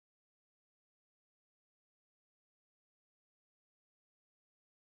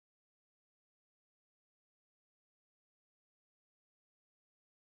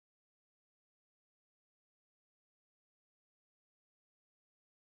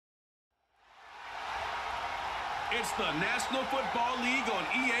It's the National Football League on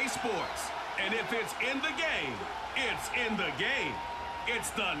EA Sports. And if it's in the game, it's in the game.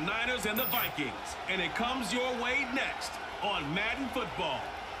 It's the Niners and the Vikings. And it comes your way next on Madden Football.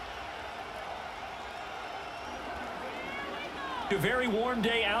 A very warm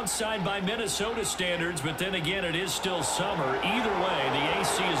day outside by Minnesota standards, but then again, it is still summer. Either way, the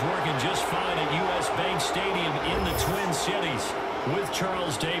AC is working just fine at U.S. Bank Stadium in the Twin Cities. With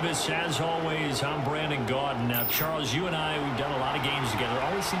Charles Davis, as always, I'm Brandon Gaudin. Now, Charles, you and I, we've done a lot of games together.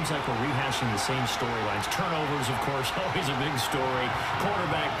 Always seems like we're rehashing the same storylines. Turnovers, of course, always a big story.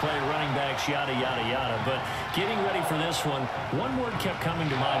 Quarterback play, running backs, yada, yada, yada. But getting ready for this one word kept coming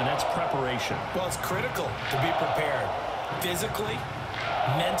to mind, and that's preparation. Well, it's critical to be prepared. Physically,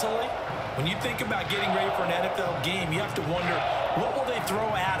 mentally. When you think about getting ready for an NFL game, you have to wonder, what will they throw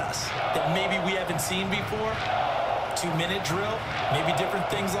at us that maybe we haven't seen before? 2-minute drill, maybe different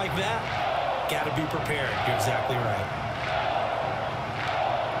things like that. Got to be prepared. You're exactly right.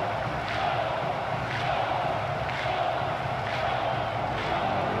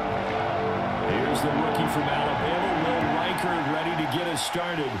 Here's the rookie from Alabama, Will Reichard, ready to get us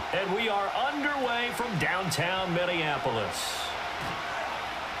started. And we are underway from downtown Minneapolis.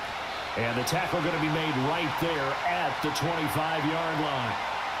 And the tackle going to be made right there at the 25-yard line.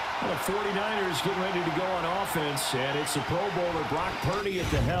 Well, the 49ers getting ready to go on offense, and it's the Pro Bowler Brock Purdy at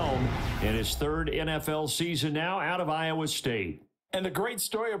the helm in his third NFL season now out of Iowa State. And the great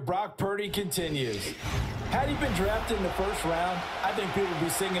story of Brock Purdy continues. Had he been drafted in the first round, I think people would be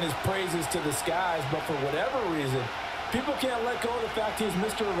singing his praises to the skies, but for whatever reason, people can't let go of the fact he's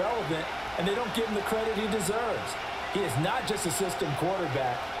Mr. Irrelevant, and they don't give him the credit he deserves. He is not just a system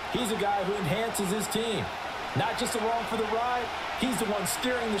quarterback. He's a guy who enhances his team. Not just along for the ride, he's the one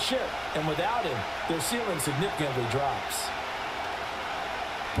steering the ship, and without him, their ceiling significantly drops.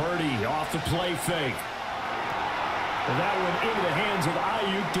 Purdy off the play fake. And that one into the hands of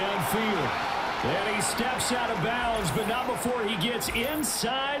Ayuk downfield. And he steps out of bounds, but not before he gets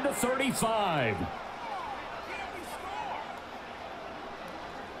inside the 35.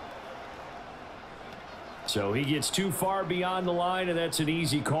 So he gets too far beyond the line, and that's an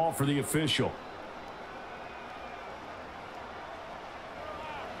easy call for the official.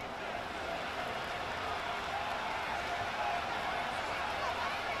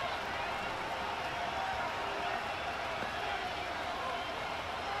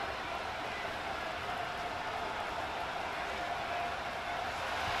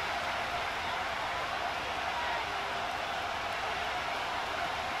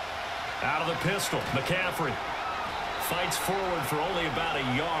 Out of the pistol, McCaffrey fights forward for only about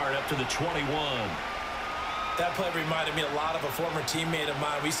a yard up to the 21. That play reminded me a lot of a former teammate of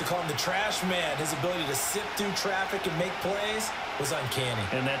mine. We used to call him the trash man. His ability to sift through traffic and make plays was uncanny.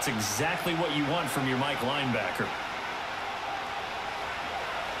 And that's exactly what you want from your Mike linebacker.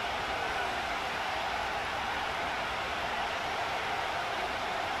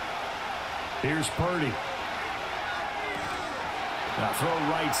 Here's Purdy. Now throw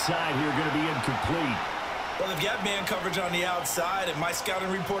right side here, going to be incomplete. Well, they've got man coverage on the outside, and my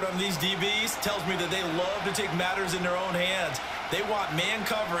scouting report on these DBs tells me that they love to take matters in their own hands. They want man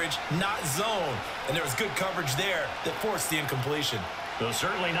coverage, not zone. And there was good coverage there that forced the incompletion. So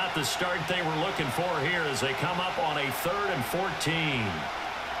certainly not the start they were looking for here as they come up on a 3rd and 14.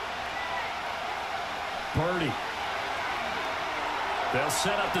 Purdy. They'll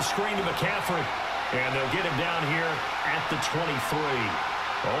set up the screen to McCaffrey. And they'll get him down here at the 23.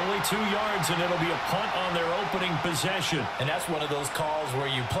 Only 2 yards, and it'll be a punt on their opening possession. And that's one of those calls where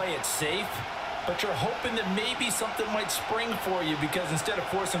you play it safe, but you're hoping that maybe something might spring for you, because instead of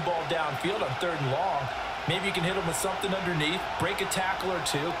forcing ball downfield on 3rd and long, maybe you can hit them with something underneath, break a tackle or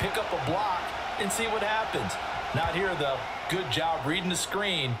two, pick up a block, and see what happens. Not here, though. Good job reading the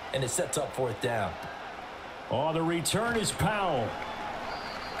screen, and it sets up 4th down. On the return is Powell.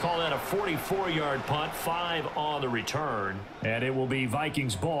 Call that a 44-yard punt, 5 on the return. And it will be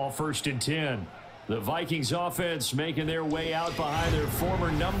Vikings ball, 1st and 10. The Vikings offense making their way out behind their former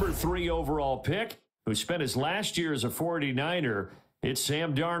number 3 overall pick, who spent his last year as a 49er. It's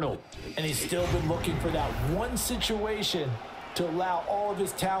Sam Darnold. And he's still been looking for that one situation to allow all of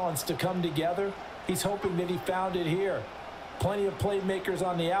his talents to come together. He's hoping that he found it here. Plenty of playmakers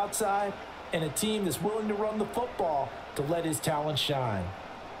on the outside, and a team that's willing to run the football to let his talent shine.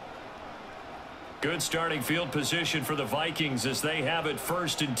 Good starting field position for the Vikings as they have it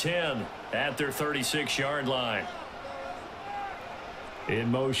 1st and 10 at their 36-yard line.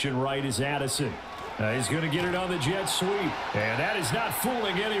 In motion right is Addison. He's going to get it on the jet sweep. And that is not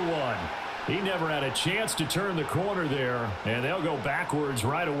fooling anyone. He never had a chance to turn the corner there, and they'll go backwards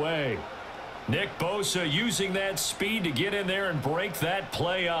right away. Nick Bosa using that speed to get in there and break that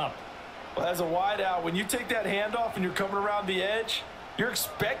play up. Well, as a wideout, when you take that handoff and you're coming around the edge, you're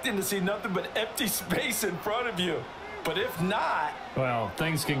expecting to see nothing but empty space in front of you. But if not... well,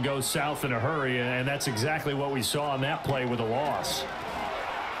 things can go south in a hurry, and that's exactly what we saw on that play with a loss.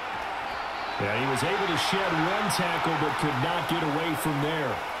 Yeah, he was able to shed one tackle but could not get away from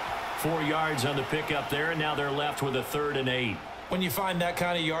there. 4 yards on the pickup there, and now they're left with a 3rd and 8. When you find that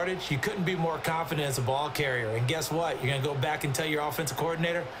kind of yardage, you couldn't be more confident as a ball carrier. And guess what? You're going to go back and tell your offensive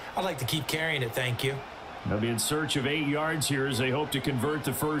coordinator, I'd like to keep carrying it, thank you. They'll be in search of 8 yards here as they hope to convert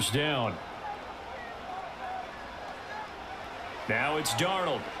the first down. Now it's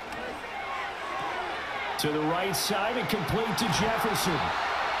Darnold. To the right side and complete to Jefferson.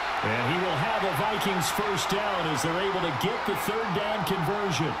 And he will have a Vikings first down as they're able to get the 3rd down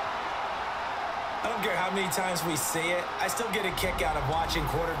conversion. I don't care how many times we see it. I still get a kick out of watching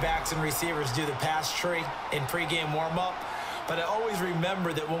quarterbacks and receivers do the pass tree in pregame warm-up. But I always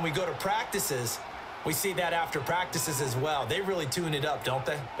remember that when we go to practices, we see that after practices as well. They really tune it up, don't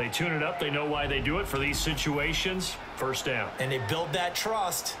they? They tune it up. They know why they do it for these situations. First down. And they build that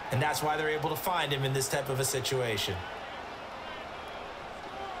trust, and that's why they're able to find him in this type of a situation.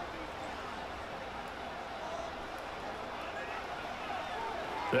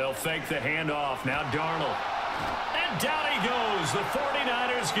 They'll fake the handoff. Now Darnold. And down he goes. The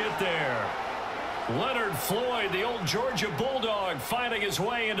 49ers get there. Leonard Floyd, the old Georgia Bulldog, finding his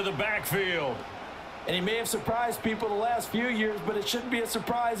way into the backfield. And he may have surprised people the last few years, but it shouldn't be a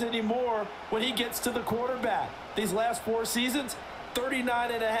surprise anymore when he gets to the quarterback. These last 4 seasons,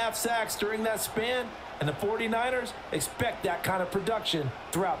 39.5 sacks during that span, and the 49ers expect that kind of production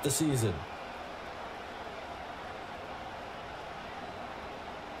throughout the season.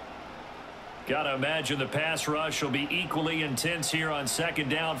 Got to imagine the pass rush will be equally intense here on 2nd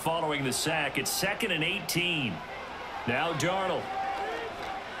down following the sack. It's 2nd and 18. Now Darnold.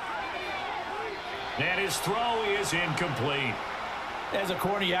 And his throw is incomplete. As a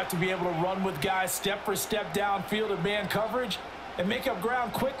corner, you have to be able to run with guys step for step downfield in man coverage and make up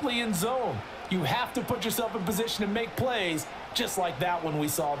ground quickly in zone. You have to put yourself in position to make plays just like that one we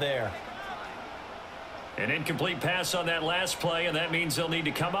saw there. An incomplete pass on that last play, and that means they'll need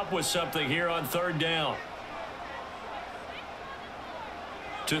to come up with something here on 3rd down.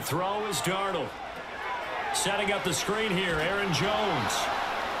 To throw is Darnold. Setting up the screen here, Aaron Jones.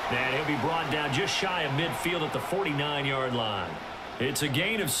 And he'll be brought down just shy of midfield at the 49-yard line. It's a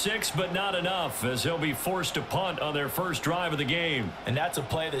gain of 6, but not enough, as he'll be forced to punt on their first drive of the game. And that's a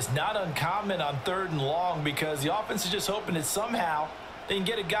play that's not uncommon on 3rd and long because the offense is just hoping that somehow they can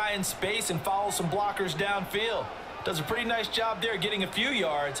get a guy in space and follow some blockers downfield. Does a pretty nice job there getting a few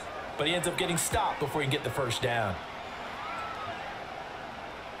yards, but he ends up getting stopped before he can get the first down.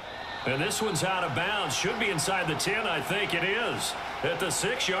 And this one's out of bounds. Should be inside the 10, I think it is. At the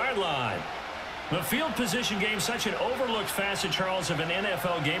 6-yard line. The field position game, such an overlooked facet, Charles, of an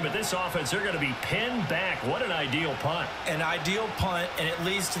NFL game, but this offense, they're going to be pinned back. What an ideal punt. An ideal punt, and it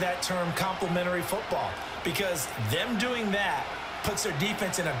leads to that term complementary football, because them doing that puts their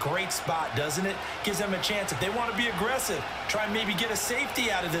defense in a great spot, doesn't it? Gives them a chance. If they want to be aggressive, try and maybe get a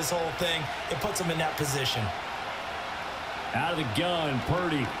safety out of this whole thing, it puts them in that position. Out of the gun,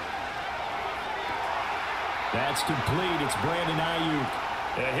 Purdy. That's complete. It's Brandon Ayuk.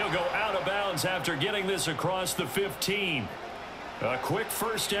 And he'll go out of bounds after getting this across the 15. A quick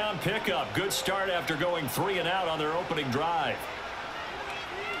first down pickup. Good start after going 3 and out on their opening drive.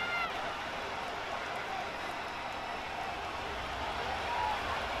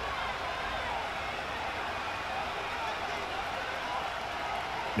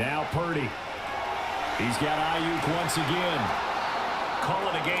 Now Purdy. He's got Ayuk once again. Call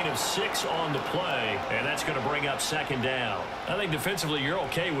it a gain of 6 on the play, and that's going to bring up 2nd down. I think defensively you're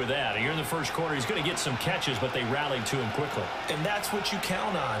okay with that. You're in the first quarter. He's going to get some catches, but they rallied to him quickly. And that's what you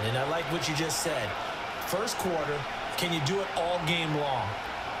count on, and I like what you just said. First quarter, can you do it all game long?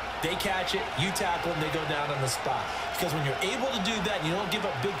 They catch it, you tackle, and they go down on the spot. Because when you're able to do that, you don't give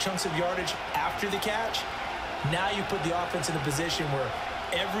up big chunks of yardage after the catch, now you put the offense in a position where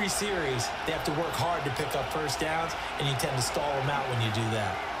every series, they have to work hard to pick up first downs, and you tend to stall them out when you do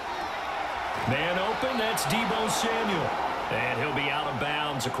that. Man open, that's Deebo Samuel. And he'll be out of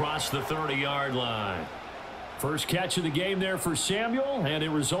bounds across the 30-yard line. First catch of the game there for Samuel, and it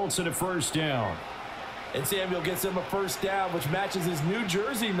results in a first down. And Samuel gets him a first down, which matches his New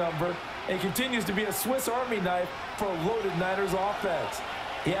Jersey number, and continues to be a Swiss Army knife for a loaded Niners offense.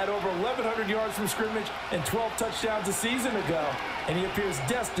 He had over 1,100 yards from scrimmage and 12 touchdowns a season ago, and he appears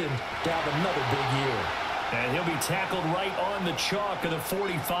destined to have another big year. And he'll be tackled right on the chalk of the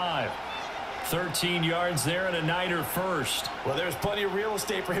 45. 13 yards there and a Niner first. Well, there's plenty of real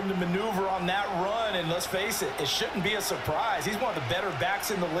estate for him to maneuver on that run, and let's face it, it shouldn't be a surprise. He's one of the better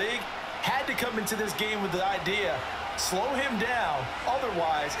backs in the league. Had to come into this game with the idea, slow him down,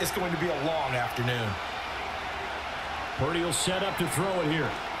 otherwise it's going to be a long afternoon. Purdy will set up to throw it here.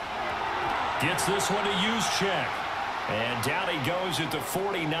 Gets this one to use check. And down he goes at the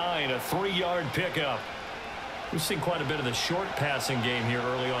 49, a 3-yard pickup. We've seen quite a bit of the short passing game here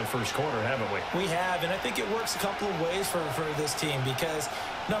early on first quarter, haven't we? We have, and I think it works a couple of ways for this team because,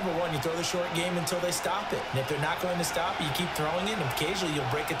 number one, you throw the short game until they stop it. And if they're not going to stop it, you keep throwing it, and occasionally you'll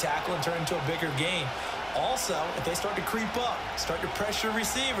break a tackle and turn it into a bigger gain. Also, if they start to creep up, start to pressure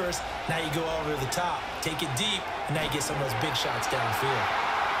receivers, now you go over the top, take it deep, and now you get some of those big shots downfield.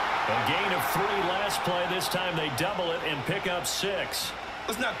 A gain of 3 last play. This time they double it and pick up 6.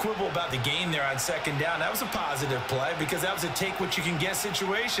 Let's not quibble about the gain there on second down. That was a positive play because that was a take-what-you-can-get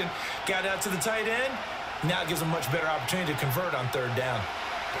situation. Got out to the tight end. Now it gives them a much better opportunity to convert on third down.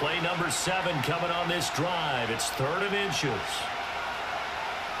 Play number 7 coming on this drive. It's 3rd and inches.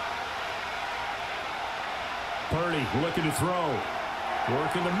 Purdy looking to throw.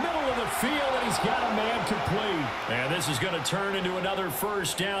 Work in the middle of the field, and he's got a man complete. And this is going to turn into another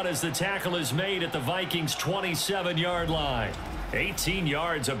first down as the tackle is made at the Vikings' 27-yard line. 18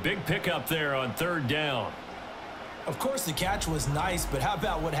 yards, a big pickup there on third down. Of course, the catch was nice, but how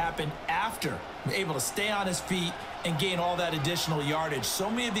about what happened after? Able to stay on his feet and gain all that additional yardage.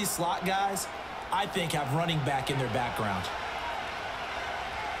 So many of these slot guys, I think, have running back in their background.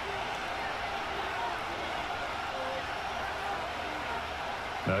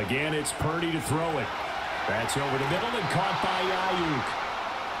 Again, it's Purdy to throw it. That's over the middle and caught by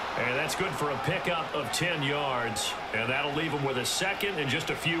Ayuk. And that's good for a pickup of 10 yards. And that'll leave him with a second and just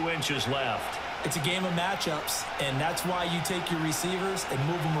a few inches left. It's a game of matchups, and that's why you take your receivers and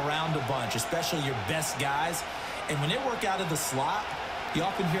move them around a bunch, especially your best guys. And when they work out of the slot, you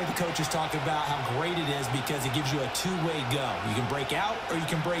often hear the coaches talk about how great it is because it gives you a two-way go. You can break out or you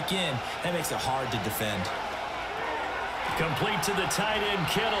can break in. That makes it hard to defend. Complete to the tight end,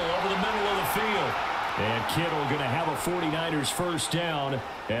 Kittle, over the middle of the field. And Kittle going to have a 49ers first down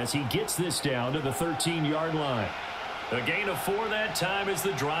as he gets this down to the 13-yard line. A gain of 4 that time as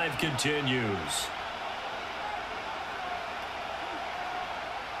the drive continues.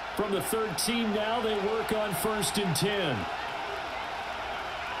 From the 13 now, they work on 1st and 10.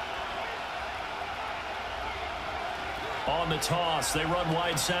 On the toss, they run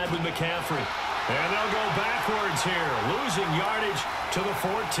wide side with McCaffrey. And they'll go backwards here, losing yardage to the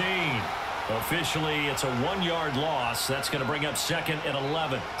 14. Officially, it's a 1-yard loss. That's going to bring up 2nd and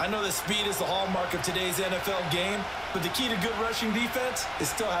 11. I know that speed is the hallmark of today's NFL game, but the key to good rushing defense is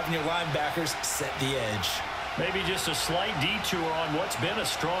still having your linebackers set the edge. Maybe just a slight detour on what's been a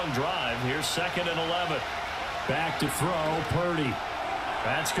strong drive. Here's 2nd and 11. Back to throw, Purdy.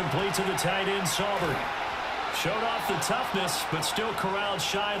 That's complete to the tight end, Saubert. Showed off the toughness, but still corralled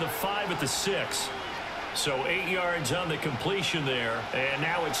shy of the 5 at the 6. So 8 yards on the completion there, and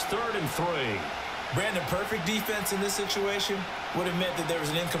now it's 3rd and 3. Brandon, perfect defense in this situation would have meant that there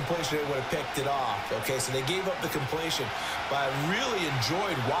was an incompletion that would have picked it off. Okay, so they gave up the completion, but I really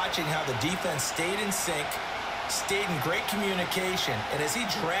enjoyed watching how the defense stayed in sync, stayed in great communication, and as he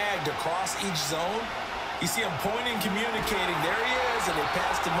dragged across each zone, you see him pointing, communicating. There he is, and they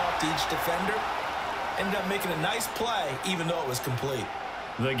passed him off to each defender. Ended up making a nice play, even though it was complete.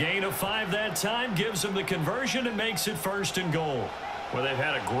 The gain of 5 that time gives them the conversion and makes it 1st and goal. Well, they've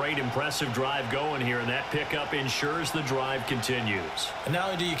had a great, impressive drive going here, and that pickup ensures the drive continues. And not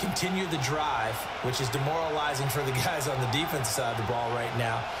only do you continue the drive, which is demoralizing for the guys on the defensive side of the ball right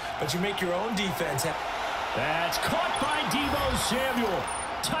now, but you make your own defense. That's caught by Deebo Samuel.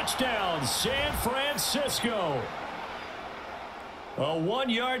 Touchdown, San Francisco. A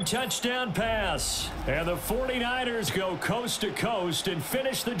 1-yard touchdown pass. And the 49ers go coast to coast and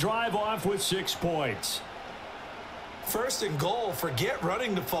finish the drive off with 6 points. 1st and goal. Forget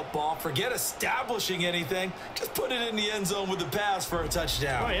running the football. Forget establishing anything. Just put it in the end zone with the pass for a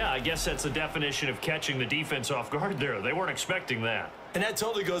touchdown. Oh, yeah, I guess that's the definition of catching the defense off guard there. They weren't expecting that. And that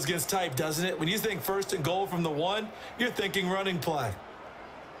totally goes against type, doesn't it? When you think 1st and goal from the 1, you're thinking running play.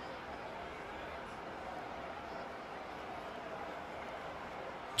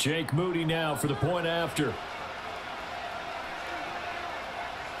 Jake Moody now for the point after.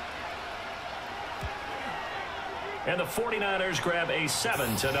 And the 49ers grab a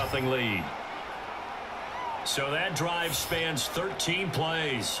 7-0 lead. So that drive spans 13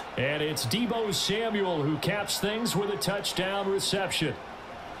 plays. And it's Deebo Samuel who caps things with a touchdown reception.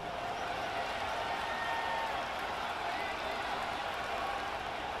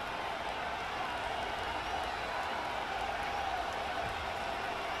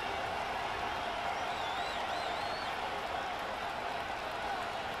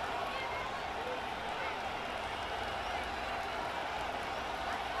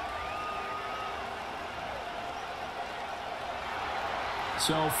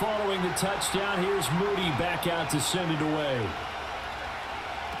 So following the touchdown, here's Moody back out to send it away.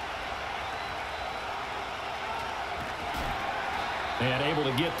 And able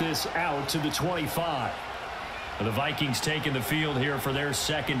to get this out to the 25. The Vikings taking the field here for their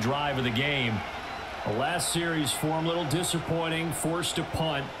second drive of the game. The last series for them, a little disappointing, forced a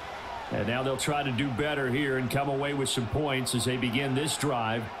punt. And now they'll try to do better here and come away with some points as they begin this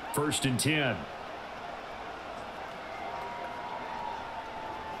drive, 1st and 10.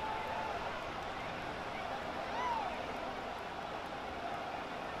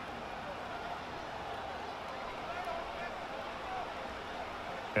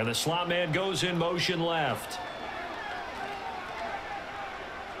 And the slot man goes in motion left.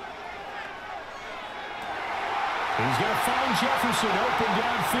 He's going to find Jefferson open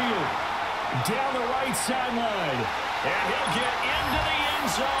downfield. Down the right sideline. And he'll get into the end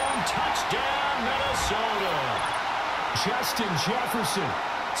zone. Touchdown, Minnesota. Justin Jefferson,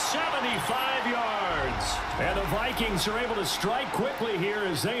 75 yards. And the Vikings are able to strike quickly here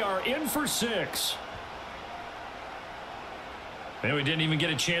as they are in for 6. And we didn't even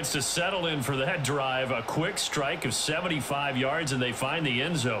get a chance to settle in for that drive. A quick strike of 75 yards, and they find the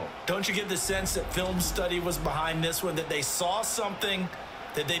end zone. Don't you get the sense that film study was behind this one, that they saw something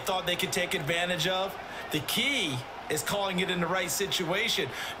that they thought they could take advantage of? The key is calling it in the right situation,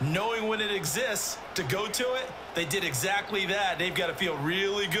 knowing when it exists to go to it. They did exactly that. They've got to feel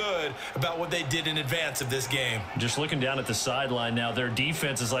really good about what they did in advance of this game. Just looking down at the sideline now, their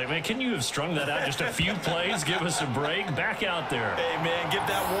defense is like, man, can you have strung that out just a few plays? Give us a break. Back out there. Hey, man, get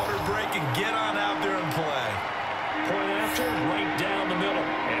that water break and get on out there and play. Point after, right down the middle.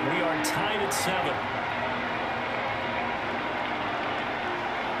 And we are tied at 7.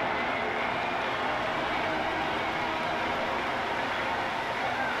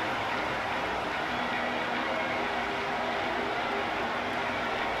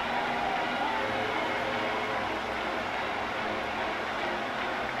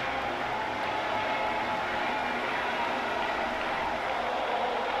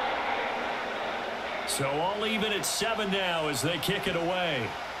 So all even at 7 now as they kick it away.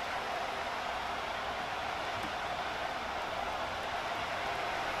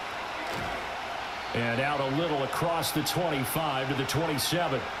 And out a little across the 25 to the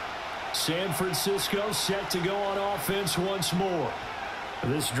 27. San Francisco set to go on offense once more.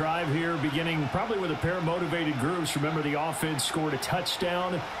 This drive here beginning probably with a pair of motivated groups. Remember, the offense scored a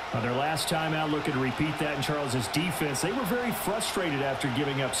touchdown on their last time out. Looking to repeat that in Charles's defense. They were very frustrated after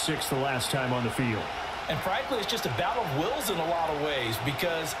giving up 6 the last time on the field. And frankly, it's just a battle of wills in a lot of ways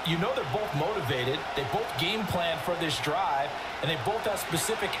because you know they're both motivated. They both game plan for this drive, and they both have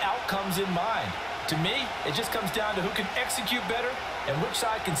specific outcomes in mind. To me, it just comes down to who can execute better and which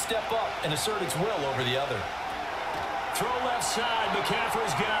side can step up and assert its will over the other. Throw left side.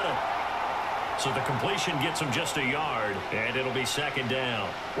 McCaffrey's got him. So the completion gets him just a yard, and it'll be 2nd down.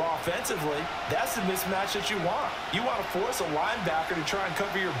 Well, offensively, that's the mismatch that you want. You want to force a linebacker to try and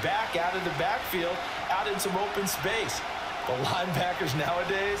cover your back out of the backfield, out in some open space. The linebackers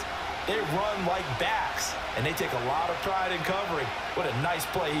nowadays, they run like backs, and they take a lot of pride in covering. What a nice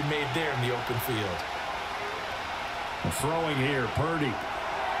play he made there in the open field. Throwing here, Purdy.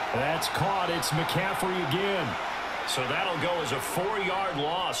 That's caught. It's McCaffrey again. So that'll go as a 4-yard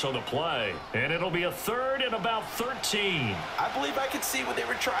loss on the play. And it'll be a 3rd and about 13. I believe I could see what they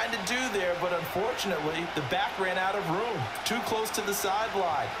were trying to do there, but unfortunately, the back ran out of room. Too close to the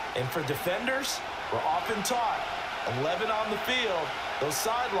sideline. And for defenders, we're often taught, 11 on the field, those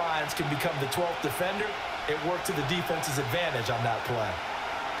sidelines can become the 12th defender. It worked to the defense's advantage on that play.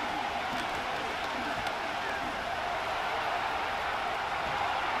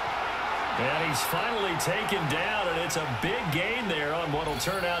 And he's finally taken down, and it's a big gain there on what will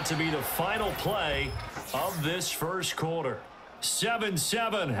turn out to be the final play of this first quarter.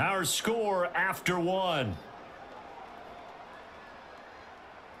 7-7, our score after 1.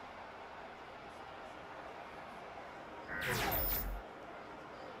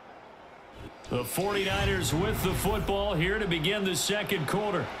 The 49ers with the football here to begin the second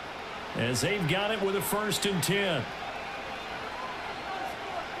quarter as they've got it with a 1st and 10.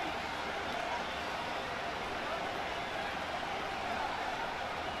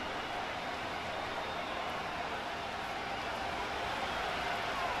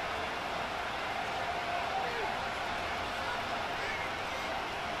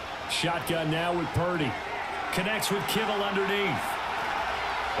 Shotgun now with Purdy. Connects with Kittle underneath.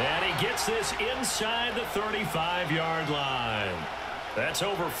 And he gets this inside the 35-yard line. That's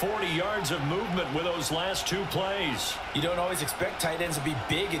over 40 yards of movement with those last 2 plays. You don't always expect tight ends to be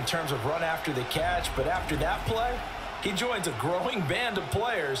big in terms of run after the catch, but after that play, He joins a growing band of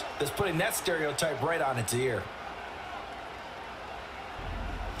players that's putting that stereotype right on its ear.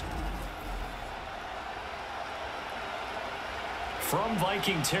 From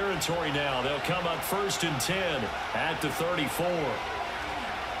Viking territory now, they'll come up 1st and 10 at the 34.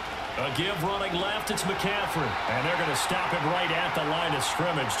 A give running left, it's McCaffrey. And they're going to stop it right at the line of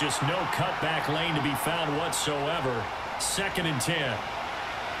scrimmage. Just no cutback lane to be found whatsoever. 2nd and 10.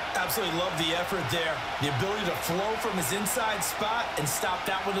 Absolutely love the effort there. The ability to flow from his inside spot and stop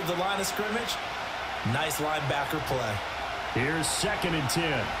that one at the line of scrimmage. Nice linebacker play. Here's 2nd and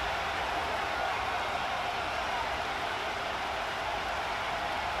 10.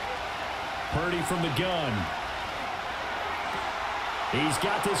 Purdy from the gun. He's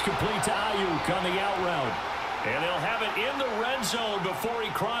got this complete to Ayuk on the out route. And they'll have it in the red zone before he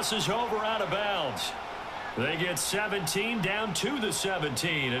crosses over out of bounds. They get 17 down to the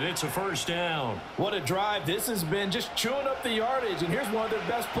 17, and it's a 1st down. What a drive this has been, just chewing up the yardage. And here's one of their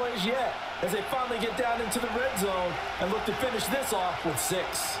best plays yet as they finally get down into the red zone and look to finish this off with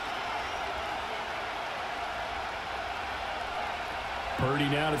 6. Purdy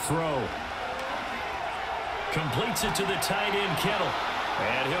now to throw. Completes it to the tight end, Kittle.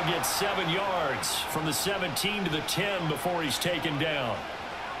 And he'll get 7 yards from the 17 to the 10 before he's taken down.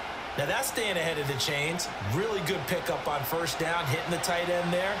 Now that's staying ahead of the chains. Really good pickup on 1st down, hitting the tight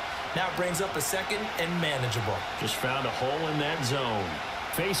end there. Now it brings up a 2nd and manageable. Just found a hole in that zone.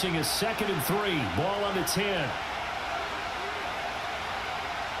 Facing a 2nd and 3. Ball on the 10.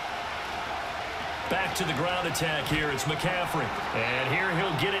 Back to the ground attack here. It's McCaffrey. And here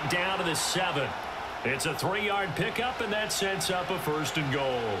he'll get it down to the 7. It's a 3-yard pickup, and that sets up a 1st and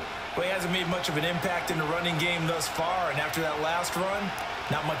goal. Well, he hasn't made much of an impact in the running game thus far, and after that last run,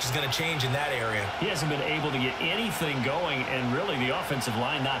 not much is going to change in that area. He hasn't been able to get anything going, and really the offensive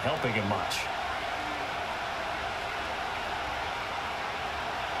line not helping him much.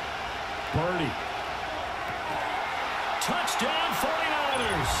 Purdy. Touchdown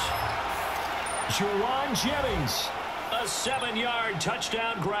 49ers. Juwan Jennings. A 7-yard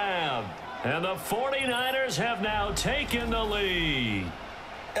touchdown grab. And the 49ers have now taken the lead.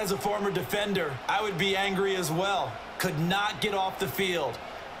 As a former defender, I would be angry as well. Could not get off the field.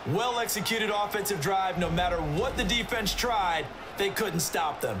 Well-executed offensive drive. No matter what the defense tried, they couldn't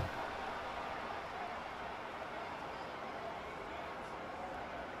stop them.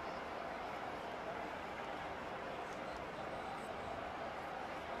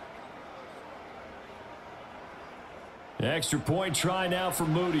 Extra point try now for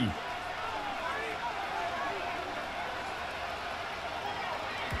Moody.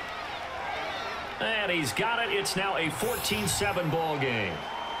 And he's got it. It's now a 14-7 ball game.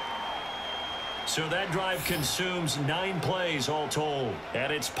 So that drive consumes 9 plays all told.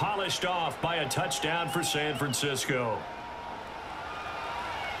 And it's polished off by a touchdown for San Francisco.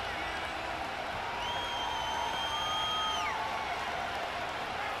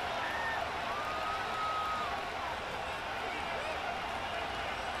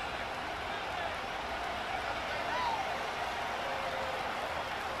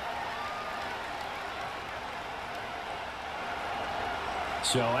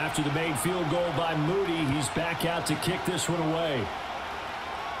 So after the made field goal by Moody, he's back out to kick this one away.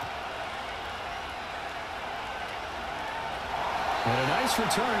 And a nice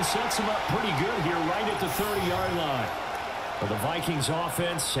return sets him up pretty good here right at the 30-yard line. For the Vikings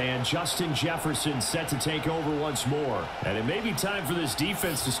offense, and Justin Jefferson set to take over once more. And it may be time for this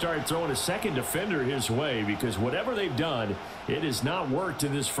defense to start throwing a second defender his way, because whatever they've done, it has not worked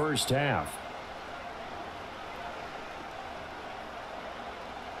in this first half.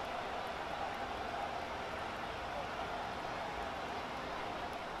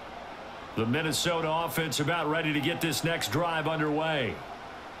 The Minnesota offense about ready to get this next drive underway.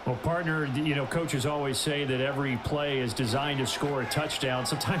 Well, partner, you know, coaches always say that every play is designed to score a touchdown.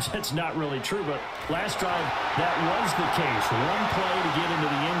 Sometimes that's not really true, but last drive, that was the case. One play to get into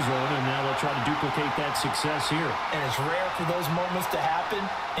the end zone, and now they'll try to duplicate that success here. And it's rare for those moments to happen.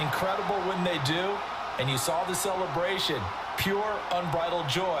 Incredible when they do. And you saw the celebration. Pure, unbridled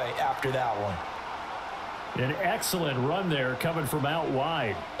joy after that one. An excellent run there coming from out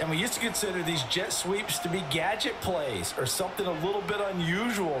wide. And we used to consider these jet sweeps to be gadget plays or something a little bit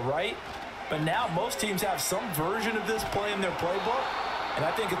unusual, right? But now most teams have some version of this play in their playbook. And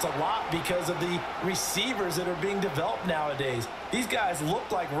I think it's a lot because of the receivers that are being developed nowadays. These guys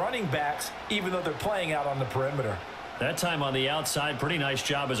look like running backs even though they're playing out on the perimeter. That time on the outside, pretty nice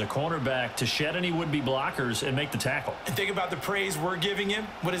job as a cornerback to shed any would-be blockers and make the tackle. And think about the praise we're giving him,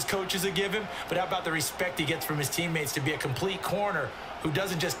 what his coaches have given him, but how about the respect he gets from his teammates to be a complete corner who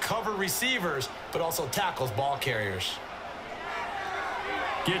doesn't just cover receivers, but also tackles ball carriers.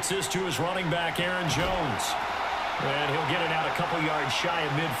 Gets this to his running back, Aaron Jones. And he'll get it out a couple yards shy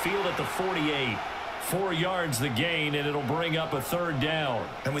of midfield at the 48. 4 yards the gain, and it'll bring up a 3rd down.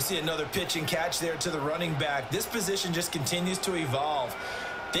 And we see another pitch and catch there to the running back. This position just continues to evolve.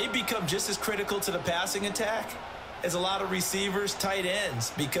 They become just as critical to the passing attack as a lot of receivers, tight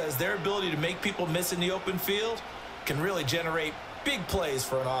ends, because their ability to make people miss in the open field can really generate big plays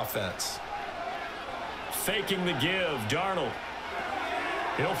for an offense. Faking the give, Darnold.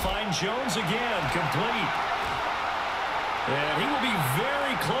 He'll find Jones again, complete. And he will be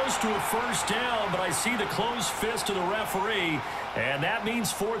very close to a 1st down, but I see the closed fist of the referee, and that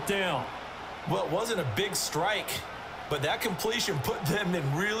means 4th down. Well, it wasn't a big strike, but that completion put them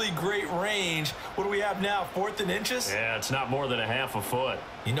in really great range. What do we have now, 4th and inches? Yeah, it's not more than a half a foot.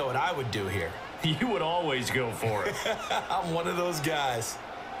 You know what I would do here? You would always go for it. I'm one of those guys.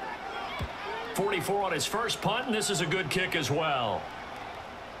 44 on his first punt, and this is a good kick as well.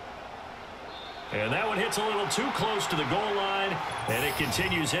 And that one hits a little too close to the goal line, and it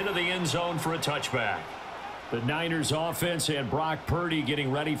continues into the end zone for a touchback. The Niners offense and Brock Purdy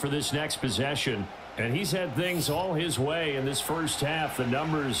getting ready for this next possession. And he's had things all his way in this first half. The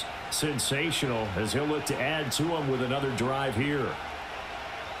numbers sensational as he'll look to add to them with another drive here.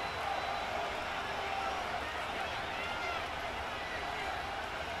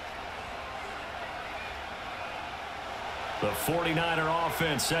 The 49er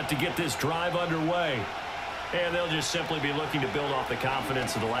offense set to get this drive underway. And they'll just simply be looking to build off the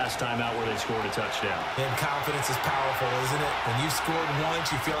confidence of the last time out where they scored a touchdown. And confidence is powerful, isn't it? When you've scored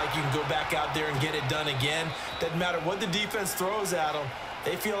once, you feel like you can go back out there and get it done again. Doesn't matter what the defense throws at them.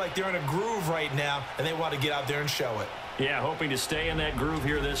 They feel like they're in a groove right now, and they want to get out there and show it. Yeah, hoping to stay in that groove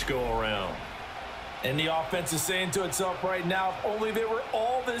here this go-around. And the offense is saying to itself right now, if only they were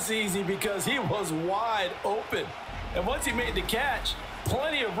all this easy, because he was wide open. And once he made the catch,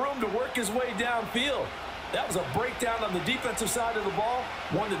 plenty of room to work his way downfield. That was a breakdown on the defensive side of the ball,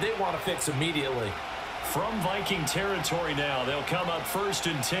 one that they want to fix immediately. From Viking territory now, they'll come up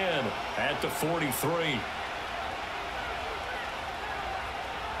 1st and 10 at the 43.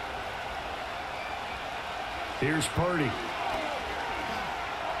 Here's Purdy.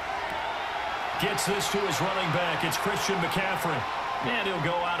 Gets this to his running back. It's Christian McCaffrey. And he'll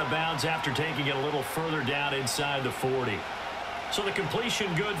go out of bounds after taking it a little further down inside the 40. So the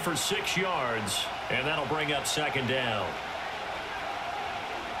completion good for 6 yards, and that'll bring up 2nd down.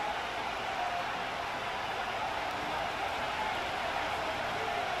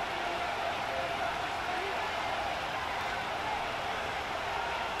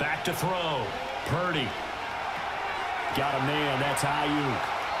 Back to throw. Purdy. Got a man. That's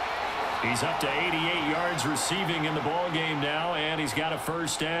Ayuk. He's up to 88 yards receiving in the ballgame now, and he's got a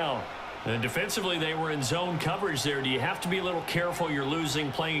 1st down. And defensively, they were in zone coverage there. Do you have to be a little careful you're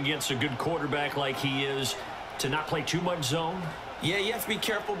losing playing against a good quarterback like he is to not play too much zone? Yeah, you have to be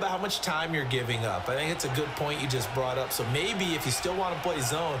careful about how much time you're giving up. I think it's a good point you just brought up. So maybe if you still want to play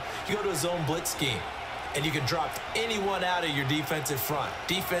zone, you go to a zone blitz scheme. And you can drop anyone out of your defensive front.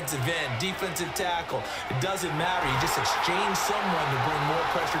 Defensive end, defensive tackle. It doesn't matter. You just exchange someone to bring more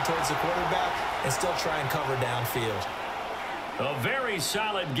pressure towards the quarterback and still try and cover downfield. A very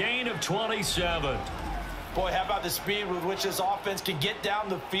solid gain of 27. Boy, how about the speed with which this offense can get down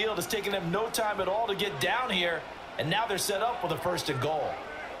the field? It's taken them no time at all to get down here. And now they're set up with a 1st and goal.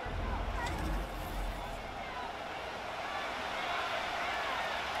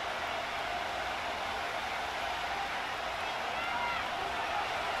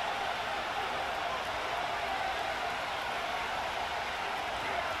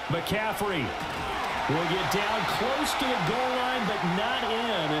 McCaffrey will get down close to the goal line, but not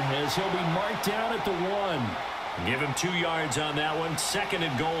in, as he'll be marked down at the 1. Give him 2 yards on that one. 2nd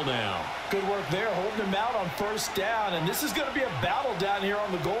and goal now. Good work there, holding him out on 1st down, and this is going to be a battle down here on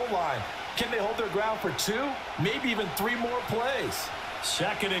the goal line. Can they hold their ground for 2, maybe even 3 more plays?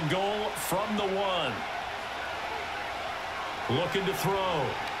 2nd and goal from the 1. Looking to throw.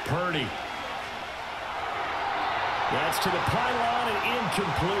 Purdy. That's to the pylon and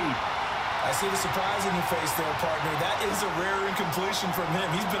incomplete. I see the surprise in your face there, partner. That is a rare incompletion from him.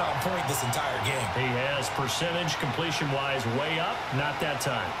 He's been on point this entire game. He has percentage completion-wise way up. Not that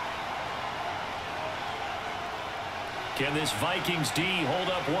time. Can this Vikings D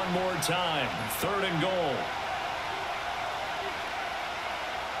hold up one more time? 3rd and goal.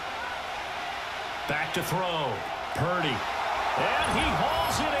 Back to throw. Purdy. And he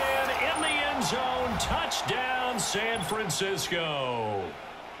hauls it in the end zone. Touchdown, San Francisco.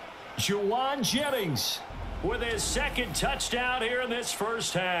 Juwan Jennings with his second touchdown here in this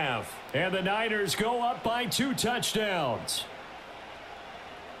first half. And the Niners go up by 2 touchdowns.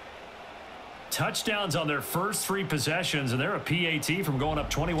 Touchdowns on their first 3 possessions, and they're a PAT from going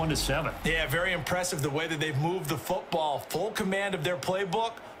up 21-7. Yeah, very impressive the way that they've moved the football. Full command of their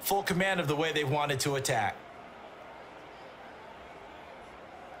playbook, full command of the way they wanted to attack.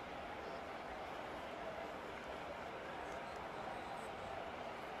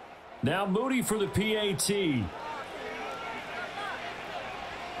 Now Moody for the PAT.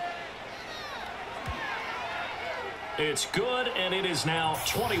 It's good, and it is now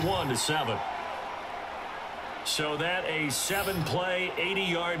 21-7. So that a 7-play,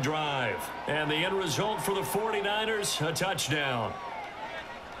 80-yard drive. And the end result for the 49ers, a touchdown.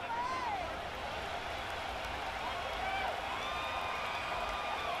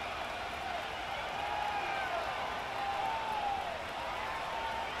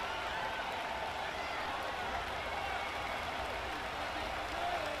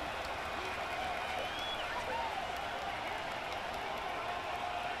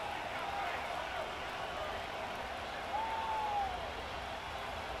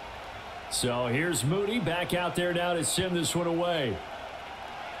 So here's Moody back out there now to send this one away.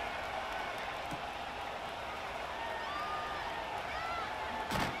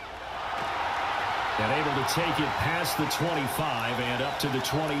 And able to take it past the 25 and up to the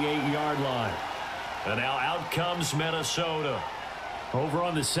 28-yard line. And now out comes Minnesota. Over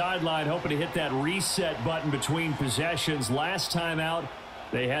on the sideline, hoping to hit that reset button between possessions. Last time out,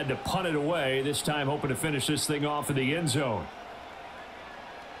 they had to punt it away. This time hoping to finish this thing off in the end zone.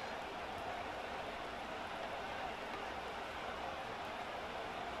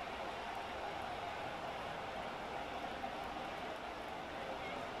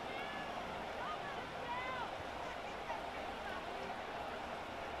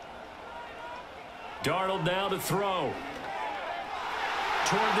 Darnold now to throw.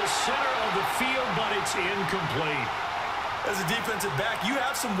 Toward the center of the field, but it's incomplete. As a defensive back, you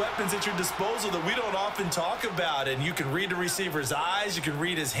have some weapons at your disposal that we don't often talk about. And you can read the receiver's eyes, you can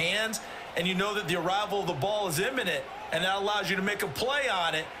read his hands, and you know that the arrival of the ball is imminent. And that allows you to make a play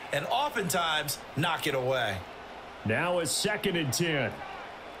on it and oftentimes knock it away. Now a 2nd and 10.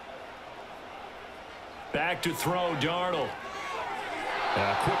 Back to throw, Darnold.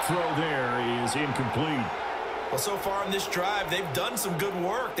 A quick throw there is incomplete. Well, so far in this drive, they've done some good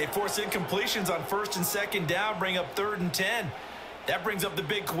work. They force incompletions on 1st and 2nd down, bring up 3rd and 10. That brings up the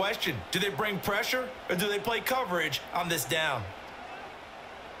big question. Do they bring pressure or do they play coverage on this down?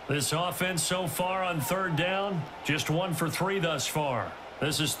 This offense so far on 3rd down, just 1 for 3 thus far.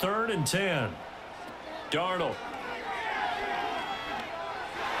 This is 3rd and 10. Darnold.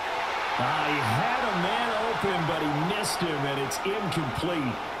 He had a man open, but he missed him, and it's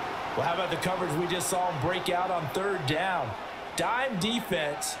incomplete. Well, how about the coverage we just saw him break out on 3rd down? Dime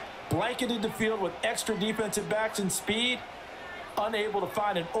defense, blanketed the field with extra defensive backs and speed, unable to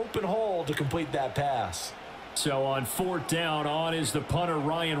find an open hole to complete that pass. So on 4th down, on is the punter,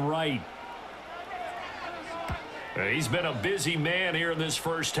 Ryan Wright. He's been a busy man here in this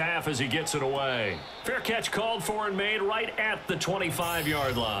first half as he gets it away. Fair catch called for and made right at the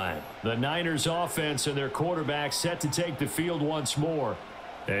 25-yard line. The Niners offense and their quarterback set to take the field once more.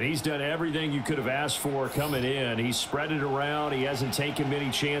 And he's done everything you could have asked for coming in. He's spread it around. He hasn't taken many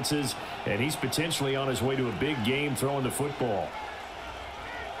chances. And he's potentially on his way to a big game throwing the football.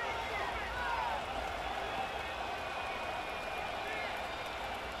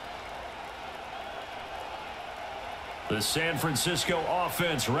 The San Francisco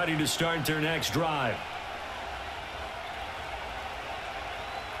offense ready to start their next drive.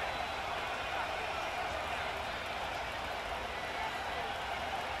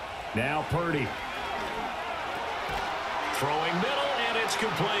 Now Purdy. Throwing middle, and it's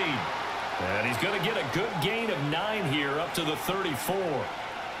complete. And he's going to get a good gain of 9 here up to the 34.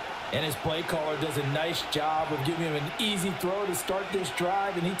 And his play caller does a nice job of giving him an easy throw to start this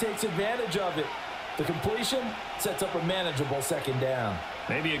drive, and he takes advantage of it. The completion sets up a manageable 2nd down.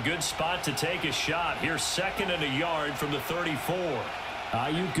 Maybe a good spot to take a shot. Here's 2nd and a yard from the 34.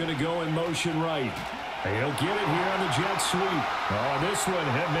 Ayuk going to go in motion right. He'll get it here on the jet sweep. Oh, this one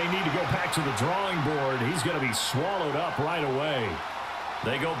may need to go back to the drawing board. He's going to be swallowed up right away.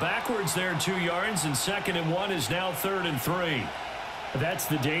 They go backwards there 2 yards, and 2nd and 1 is now 3rd and 3. That's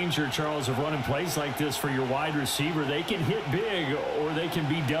the danger, Charles, of running plays like this for your wide receiver. They can hit big or they can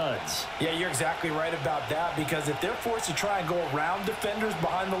be duds. Yeah, you're exactly right about that, because if they're forced to try and go around defenders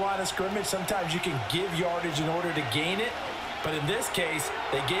behind the line of scrimmage, sometimes you can give yardage in order to gain it. But in this case,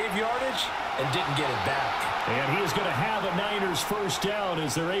 they gave yardage and didn't get it back. And he is going to have a Niners first down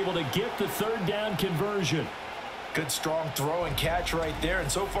as they're able to get the third down conversion. Good strong throw and catch right there.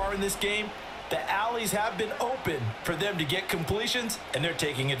 And so far in this game, the alleys have been open for them to get completions, and they're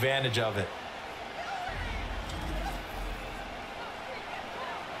taking advantage of it.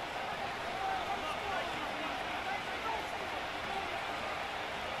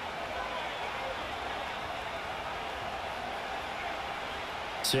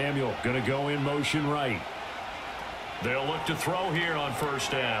 Samuel going to go in motion right. They'll look to throw here on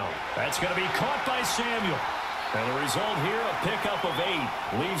first down. That's going to be caught by Samuel. And the result here, a pickup of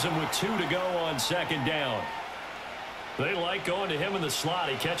 8. Leaves him with 2 to go on second down. They like going to him in the slot.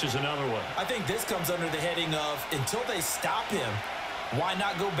 He catches another one. I think this comes under the heading of until they stop him, why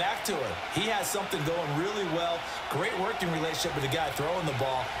not go back to it? He has something going really well. Great working relationship with the guy throwing the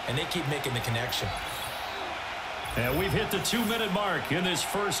ball, and they keep making the connection. And we've hit the 2-minute mark in this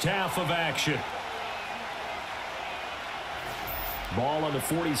first half of action. Ball on the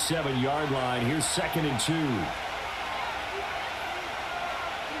 47-yard line. Here's 2nd and 2.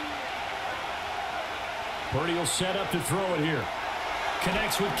 Purdy will set up to throw it here.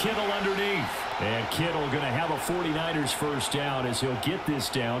 Connects with Kittle underneath. And Kittle going to have a 49ers first down as he'll get this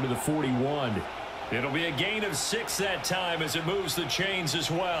down to the 41. It'll be a gain of 6 that time as it moves the chains as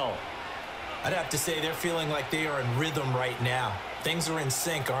well. I'd have to say they're feeling like they are in rhythm right now. Things are in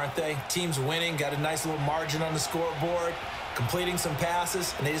sync, aren't they? Team's winning, got a nice little margin on the scoreboard, completing some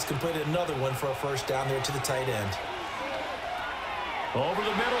passes, and they just completed another one for a first down there to the tight end. Over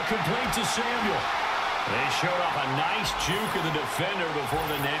the middle, complete to Samuel. They showed off a nice juke of the defender before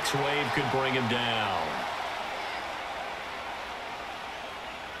the next wave could bring him down.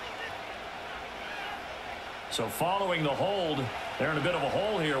 So following the hold, they're in a bit of a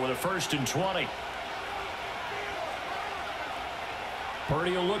hole here with a 1st and 20.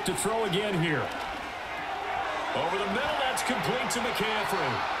 Purdy will look to throw again here. Over the middle, that's complete to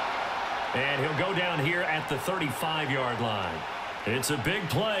McCaffrey. And he'll go down here at the 35-yard line. It's a big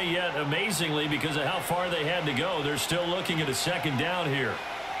play, yet amazingly, because of how far they had to go, they're still looking at a second down here.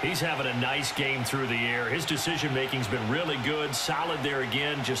 He's having a nice game through the air. His decision-making's been really good, solid there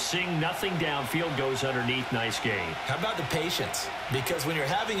again. Just seeing nothing downfield, goes underneath. Nice game. How about the patience? Because when you're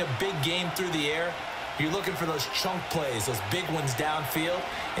having a big game through the air, you're looking for those chunk plays, those big ones downfield.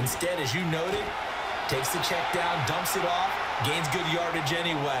 Instead, as you noted, takes the check down, dumps it off, gains good yardage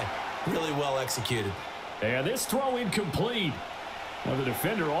anyway. Really well executed. And this throw incomplete. Now the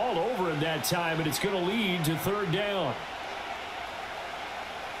defender all over him that time, and it's going to lead to third down.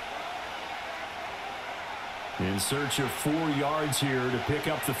 In search of 4 yards here to pick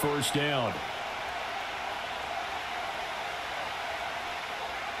up the first down.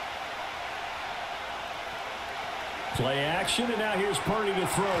 Play action, and now here's Purdy to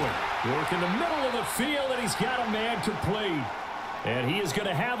throw it. Work in the middle of the field, and he's got a man complete. And he is going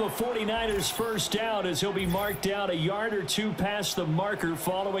to have a 49ers first down as he'll be marked down a yard or 2 past the marker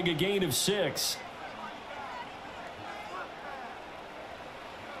following a gain of 6.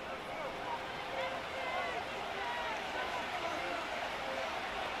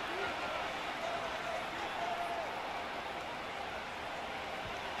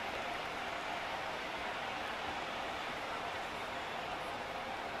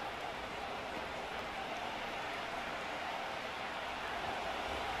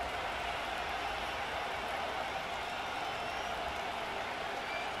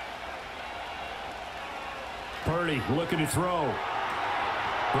 Purdy looking to throw.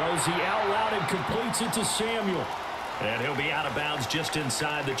 Throws the out route and completes it to Samuel. And he'll be out of bounds just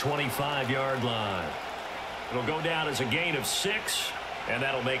inside the 25-yard line. It'll go down as a gain of 6, and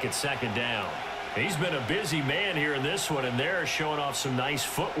that'll make it second down. He's been a busy man here in this one, and they're showing off some nice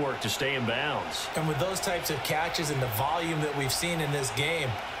footwork to stay in bounds. And with those types of catches and the volume that we've seen in this game,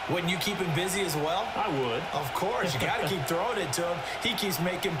 wouldn't you keep him busy as well? I would. Of course. You got to keep throwing it to him. He keeps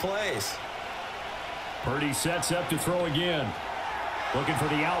making plays. Purdy sets up to throw again. Looking for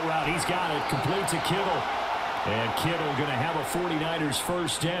the out route. He's got it. Complete to Kittle. And Kittle going to have a 49ers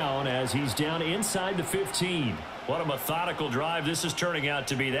first down as he's down inside the 15. What a methodical drive this is turning out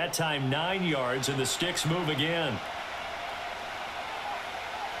to be. That time 9 yards, and the sticks move again.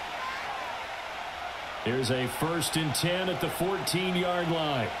 Here's a 1st and 10 at the 14-yard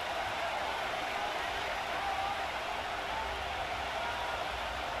line.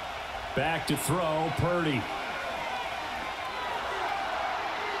 Back to throw, Purdy.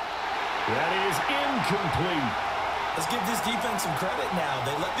 That is incomplete. Let's give this defense some credit now.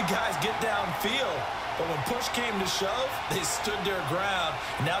 They let the guys get downfield, but when push came to shove, they stood their ground,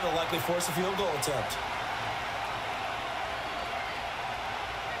 and now they'll likely force a field goal attempt.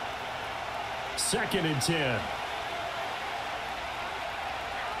 2nd and 10.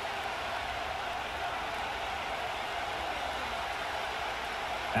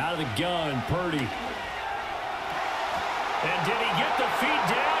 Out of the gun, Purdy. And did he get the feet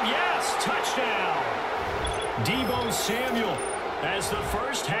down? Yes, touchdown. Deebo Samuel as the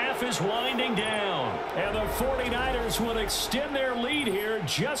first half is winding down. And the 49ers will extend their lead here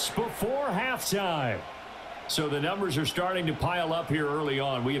just before halftime. So the numbers are starting to pile up here early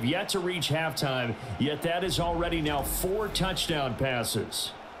on. We have yet to reach halftime, yet that is already now 4 touchdown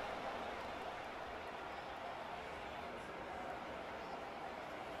passes.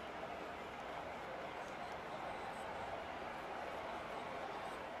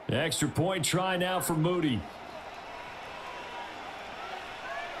 The extra point try now for Moody.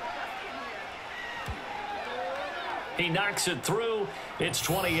 He knocks it through. It's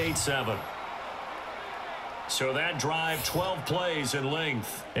 28-7. So that drive, 12 plays in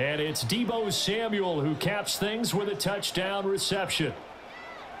length. And it's Deebo Samuel who caps things with a touchdown reception.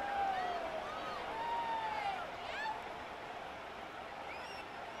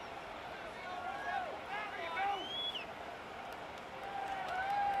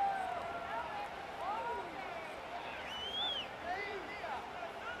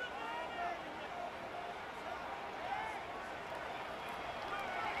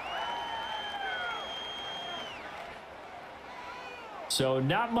 So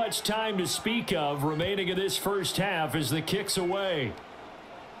not much time to speak of remaining in this first half as the kick's away.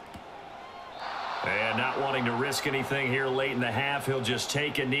 And not wanting to risk anything here late in the half, he'll just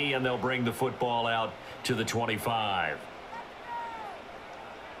take a knee and they'll bring the football out to the 25.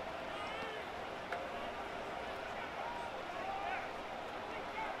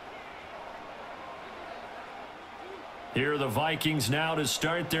 Here are the Vikings now to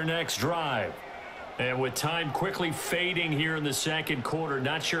start their next drive. And with time quickly fading here in the second quarter,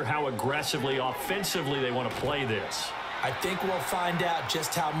 not sure how aggressively, offensively they want to play this. I think we'll find out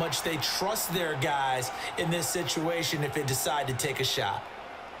just how much they trust their guys in this situation if they decide to take a shot.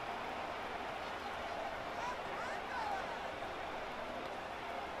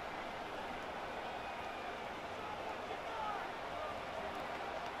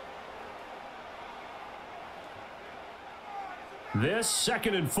 This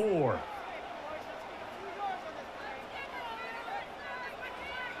 2nd and 4.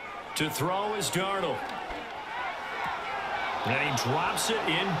 To throw is Darnold. And he drops it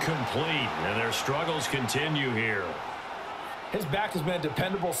incomplete. And their struggles continue here. His back has been a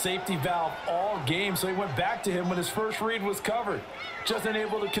dependable safety valve all game, so he went back to him when his first read was covered. Just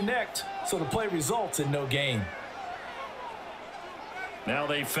unable to connect, so the play results in no gain. Now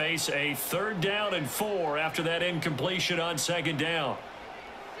they face a 3rd down and 4 after that incompletion on 2nd down.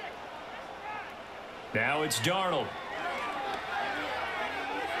 Now it's Darnold.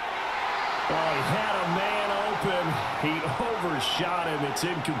 Oh, he had a man open. He overshot him. It's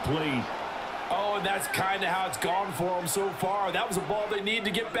incomplete. Oh, and that's kind of how it's gone for him so far. That was a ball they need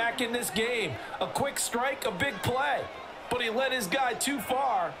to get back in this game. A quick strike, a big play. But he led his guy too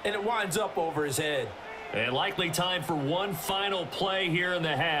far, and it winds up over his head. And likely time for one final play here in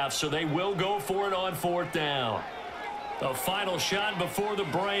the half, so they will go for it on 4th down. A final shot before the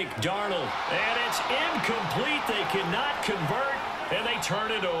break, Darnold. And it's incomplete. They cannot convert, and they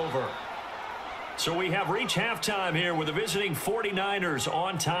turn it over. So we have reached halftime here with the visiting 49ers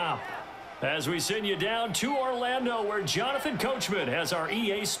on top. As we send you down to Orlando, where Jonathan Coachman has our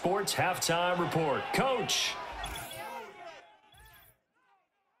EA Sports Halftime Report. Coach.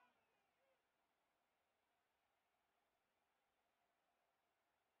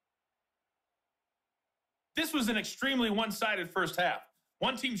 This was an extremely one-sided first half.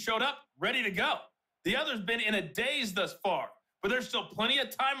 One team showed up, ready to go. The other's been in a daze thus far, but there's still plenty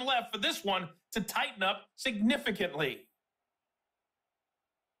of time left for this one to tighten up significantly.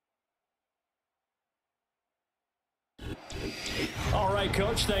 All right,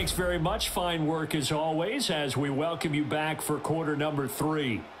 Coach, thanks very much. Fine work as always as we welcome you back for quarter number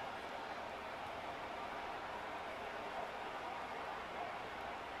 3.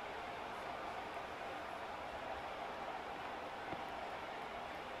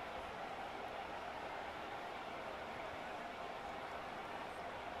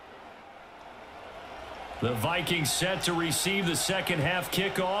 The Vikings set to receive the second half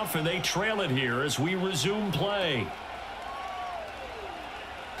kickoff, and they trail it here as we resume play.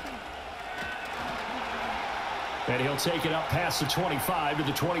 And he'll take it up past the 25 to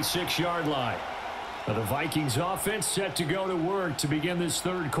the 26-yard line. Now the Vikings offense set to go to work to begin this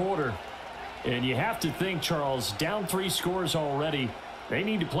third quarter. And you have to think, Charles, down 3 scores already. They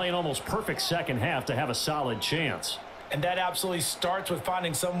need to play an almost perfect second half to have a solid chance. And that absolutely starts with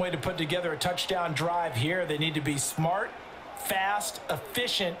finding some way to put together a touchdown drive here. They need to be smart, fast,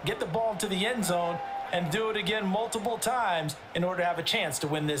 efficient, get the ball into the end zone, and do it again multiple times in order to have a chance to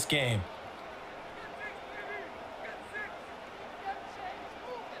win this game.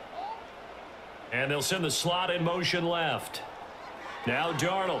 And they'll send the slot in motion left. Now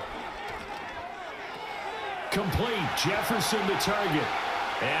Darnold. Complete. Jefferson the target.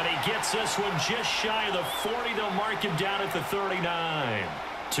 And he gets this one just shy of the 40. They'll mark him down at the 39.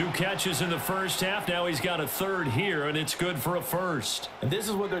 2 catches in the first half. Now he's got a third here, and it's good for a first. And this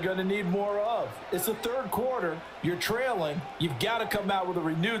is what they're going to need more of. It's the third quarter. You're trailing. You've got to come out with a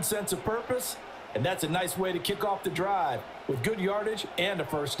renewed sense of purpose, and that's a nice way to kick off the drive with good yardage and a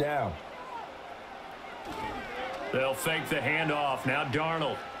first down. They'll fake the handoff. Now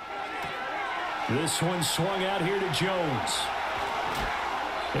Darnold. This one swung out here to Jones.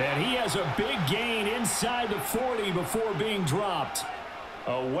 And he has a big gain inside the 40 before being dropped.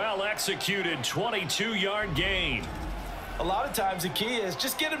 A well-executed 22-yard gain. A lot of times the key is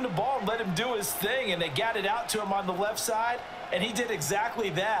just get him the ball and let him do his thing, and they got it out to him on the left side, and he did exactly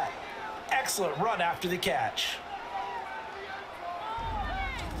that. Excellent run after the catch.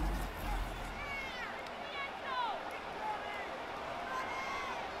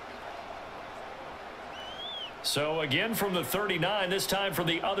 So again from the 39, this time from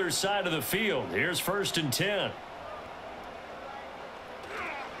the other side of the field. Here's 1st and 10.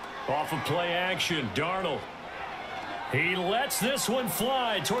 Off of play action, Darnold. He lets this one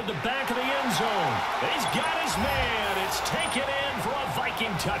fly toward the back of the end zone. He's got his man. It's taken in for a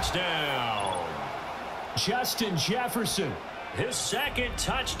Viking touchdown. Justin Jefferson, his second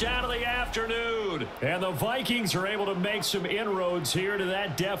touchdown of the afternoon. And the Vikings are able to make some inroads here to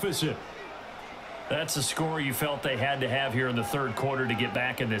that deficit. That's a score you felt they had to have here in the third quarter to get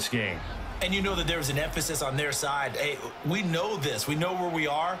back in this game. And you know that there's an emphasis on their side. Hey, we know this. We know where we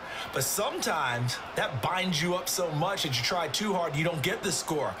are. But sometimes that binds you up so much that you try too hard, you don't get the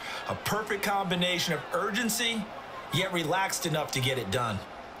score. A perfect combination of urgency, yet relaxed enough to get it done.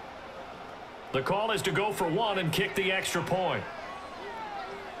 The call is to go for 1 and kick the extra point.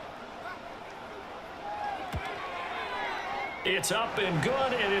 It's up and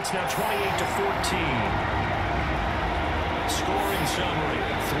good, and it's now 28-14. Scoring summary,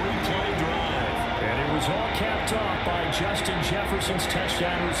 3-play drive. And it was all capped off by Justin Jefferson's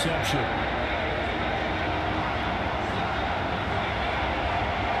touchdown reception.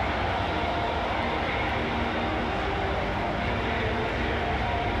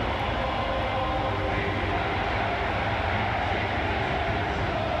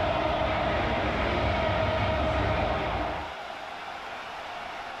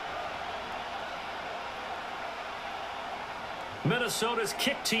 Minnesota's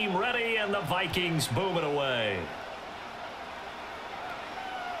kick team ready, and the Vikings boom it away.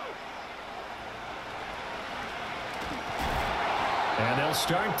 And they'll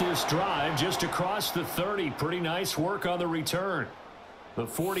start this drive just across the 30. Pretty nice work on the return. The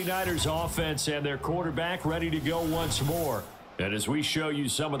 49ers offense and their quarterback ready to go once more. And as we show you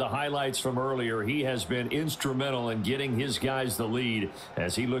some of the highlights from earlier, he has been instrumental in getting his guys the lead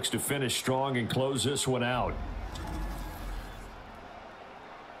as he looks to finish strong and close this one out.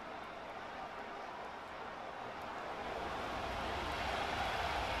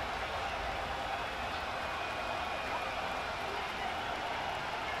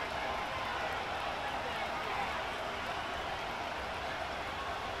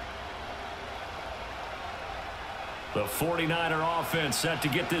 The 49er offense set to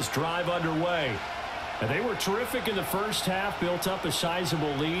get this drive underway. And they were terrific in the first half, built up a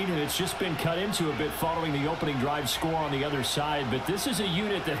sizable lead, and it's just been cut into a bit following the opening drive score on the other side. But this is a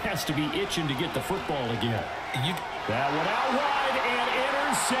unit that has to be itching to get the football again. That one out wide and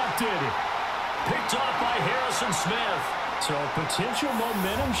intercepted. Picked off by Harrison Smith. So a potential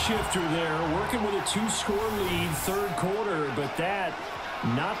momentum shifter there, working with a 2-score lead, third quarter, but that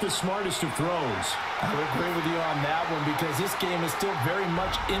not the smartest of throws. I would agree with you on that one because this game is still very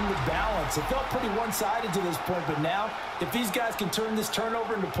much in the balance. It felt pretty one-sided to this point, but now if these guys can turn this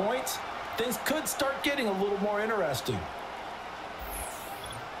turnover into points, things could start getting a little more interesting.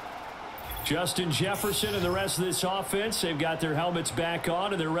 Justin Jefferson and the rest of this offense, they've got their helmets back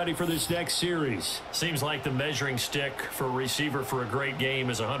on, and they're ready for this next series. Seems like the measuring stick for a receiver for a great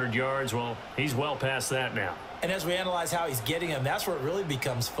game is 100 yards. Well, he's well past that now. And as we analyze how he's getting him, that's where it really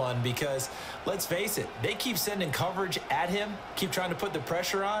becomes fun because, let's face it, they keep sending coverage at him, keep trying to put the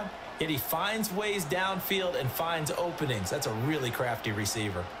pressure on, yet he finds ways downfield and finds openings. That's a really crafty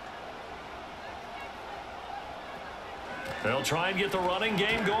receiver. They'll try and get the running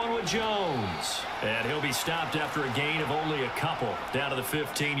game going with Jones. And he'll be stopped after a gain of only a couple down to the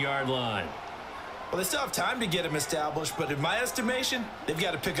 15-yard line. Well, they still have time to get him established, but in my estimation, they've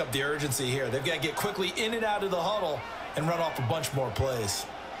got to pick up the urgency here. They've got to get quickly in and out of the huddle and run off a bunch more plays.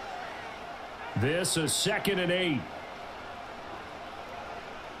 This is 2nd and 8.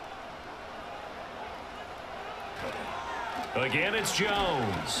 Again, it's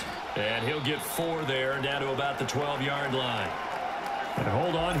Jones. And he'll get 4 there, down to about the 12-yard line. And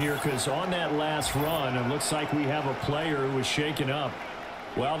hold on here, because on that last run, it looks like we have a player who was shaken up.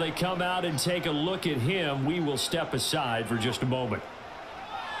 While they come out and take a look at him, we will step aside for just a moment.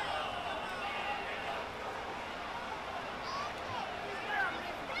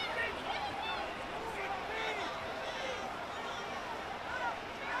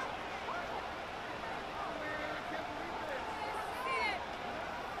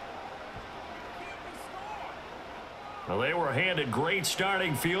 Well, they were handed great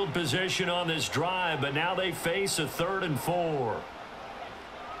starting field position on this drive, but now they face a 3rd and 4.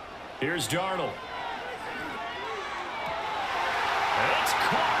 Here's Darnold. It's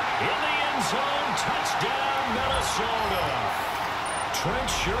caught in the end zone. Touchdown, Minnesota. Trent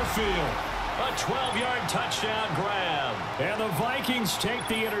Sherfield. A 12-yard touchdown grab. And the Vikings take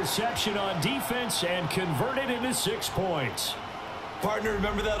the interception on defense and convert it into 6 points. Partner,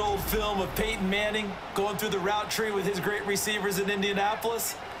 remember that old film of Peyton Manning going through the route tree with his great receivers in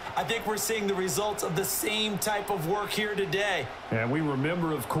Indianapolis? I think we're seeing the results of the same type of work here today. And we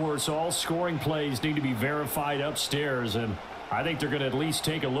remember, of course, all scoring plays need to be verified upstairs, and I think they're going to at least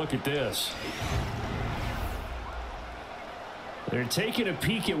take a look at this. They're taking a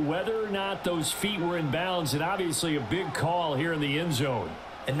peek at whether or not those feet were in bounds, and obviously a big call here in the end zone.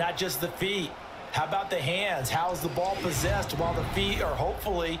 And not just the feet. How about the hands? How's the ball possessed while the feet are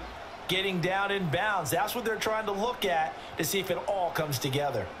hopefully getting down in bounds? That's what they're trying to look at to see if it all comes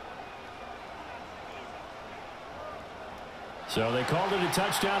together. So they called it a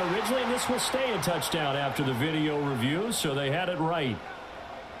touchdown originally, and this will stay a touchdown after the video review, so they had it right.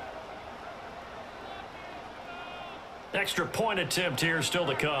 Extra point attempt here still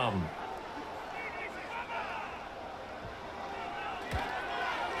to come.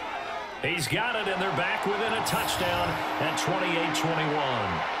 He's got it, and they're back within a touchdown at 28-21.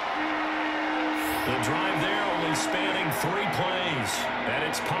 The drive there only spanning 3 plays, and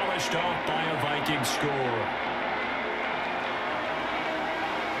it's polished off by a Viking score.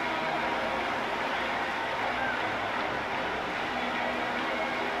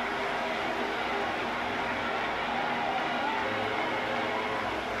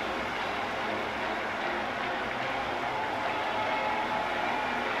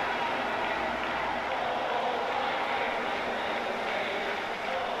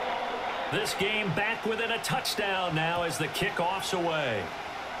 This game back within a touchdown now as the kickoff's away.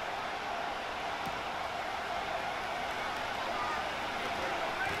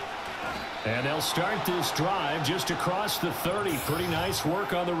 And they'll start this drive just across the 30. Pretty nice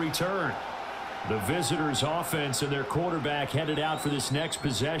work on the return. The visitors' offense and their quarterback headed out for this next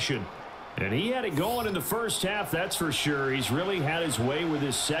possession. And he had it going in the first half, that's for sure. He's really had his way with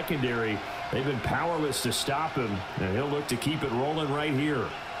his secondary. They've been powerless to stop him, and he'll look to keep it rolling right here.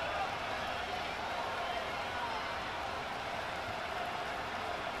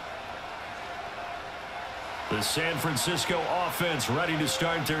 The San Francisco offense ready to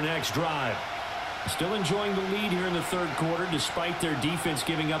start their next drive. Still enjoying the lead here in the third quarter despite their defense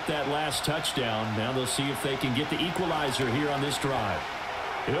giving up that last touchdown. Now they'll see if they can get the equalizer here on this drive.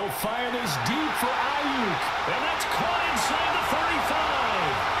 He'll fire this deep for Ayuk, and that's caught inside the 35.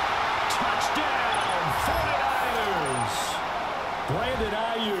 Touchdown, 49ers. Brandon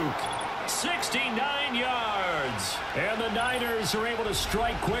Ayuk, 69 yards. And the Niners are able to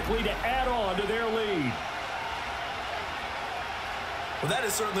strike quickly to add on to their lead. Well, that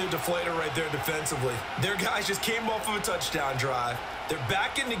is certainly a deflator right there defensively. Their guys just came off of a touchdown drive. They're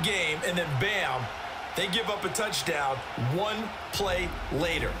back in the game, and then bam, they give up a touchdown 1 play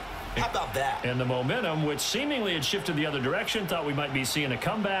later. How about that? And the momentum, which seemingly had shifted the other direction, thought we might be seeing a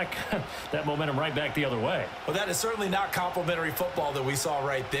comeback. That momentum right back the other way. Well, that is certainly not complimentary football that we saw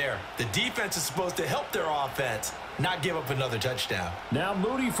right there. The defense is supposed to help their offense, not give up another touchdown. Now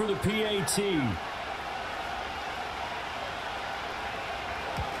Moody for the PAT.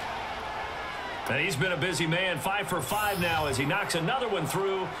 And he's been a busy man, 5 for 5 now as he knocks another one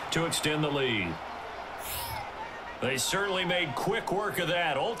through to extend the lead. They certainly made quick work of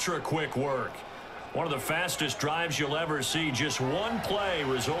that, ultra-quick work. One of the fastest drives you'll ever see, just 1 play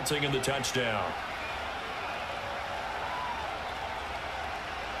resulting in the touchdown.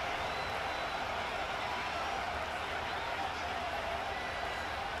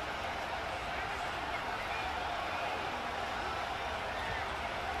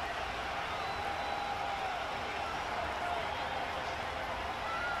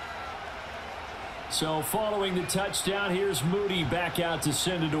 So following the touchdown, here's Moody back out to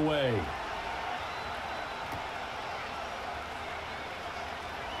send it away.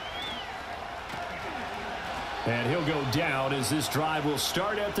 And he'll go down as this drive will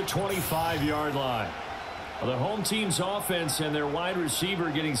start at the 25-yard line. The home team's offense and their wide receiver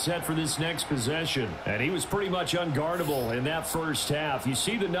getting set for this next possession. And he was pretty much unguardable in that first half. You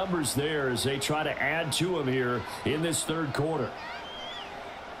see the numbers there as they try to add to him here in this third quarter.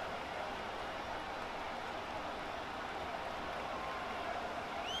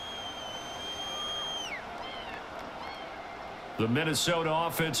 The Minnesota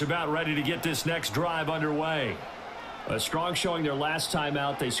offense about ready to get this next drive underway. A strong showing their last time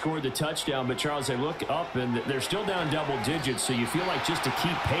out. They scored the touchdown, but Charles, they look up and they're still down double digits, so you feel like just to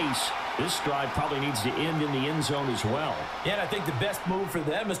keep pace, this drive probably needs to end in the end zone as well. Yeah, and I think the best move for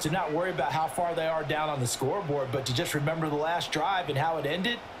them is to not worry about how far they are down on the scoreboard, but to just remember the last drive and how it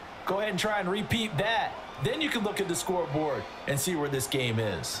ended. Go ahead and try and repeat that. Then you can look at the scoreboard and see where this game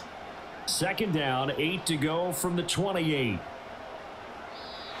is. Second down, 8 to go from the 28.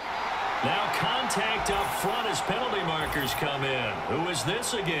 Now contact up front as penalty markers come in. Who is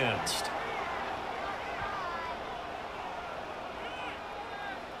this against?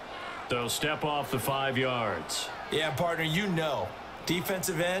 They'll step off the 5 yards. Yeah, partner, you know,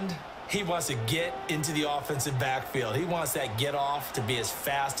 defensive end, he wants to get into the offensive backfield. He wants that get off to be as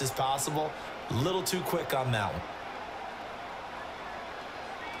fast as possible. A little too quick on that one.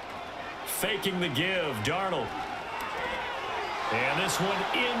 Faking the give, Darnold. And this one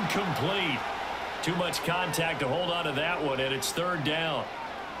incomplete. Too much contact to hold on to that one, and it's third down.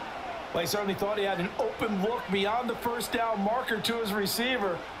 Well, he certainly thought he had an open look beyond the first down marker to his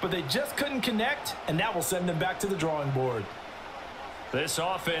receiver, but they just couldn't connect, and that will send them back to the drawing board. This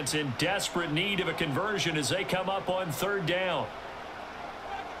offense in desperate need of a conversion as they come up on third down.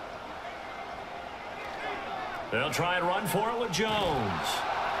 They'll try and run for it with Jones.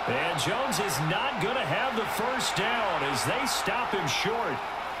 And Jones is not going to have the first down as they stop him short.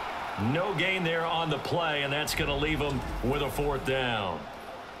 No gain there on the play, and that's going to leave them with a fourth down.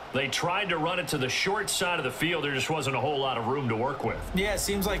 They tried to run it to the short side of the field. There just wasn't a whole lot of room to work with. Yeah, it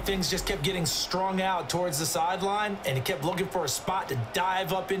seems like things just kept getting strung out towards the sideline, and he kept looking for a spot to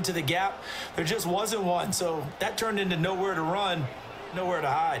dive up into the gap. There just wasn't one, so that turned into nowhere to run, nowhere to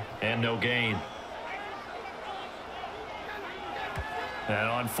hide. And no gain. And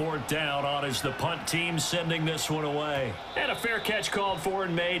on fourth down, on is the punt team sending this one away. And a fair catch called for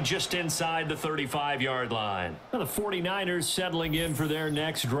and made just inside the 35-yard line. Now the 49ers settling in for their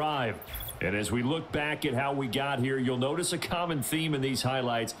next drive. And as we look back at how we got here, you'll notice a common theme in these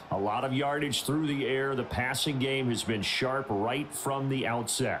highlights. A lot of yardage through the air. The passing game has been sharp right from the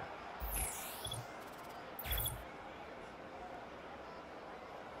outset.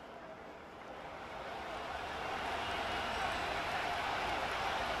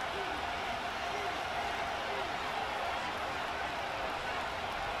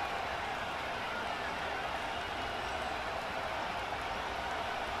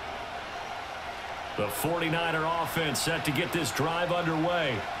 The 49er offense set to get this drive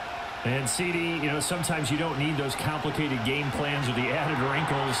underway. And CD, you know, sometimes you don't need those complicated game plans or the added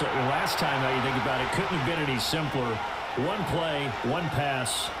wrinkles. Last time, now you think about it, couldn't have been any simpler. One play, one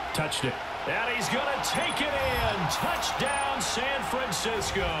pass, touched it. And he's going to take it in. Touchdown, San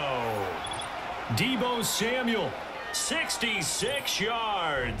Francisco. Deebo Samuel, 66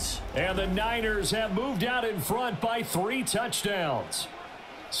 yards. And the Niners have moved out in front by 3 touchdowns.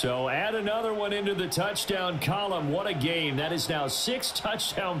 So add another one into the touchdown column. What a game. That is now 6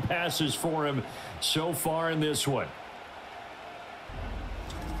 touchdown passes for him so far in this one.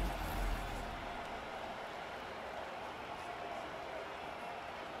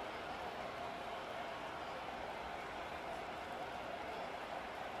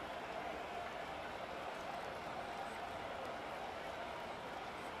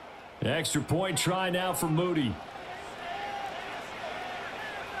 Extra point try now for Moody.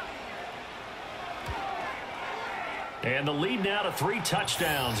 And the lead now to 3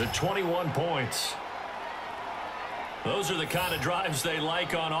 touchdowns at 21 points. Those are the kind of drives they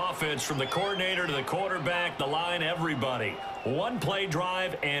like on offense, from the coordinator to the quarterback, the line, everybody. One play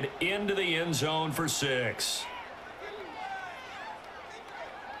drive and into the end zone for 6.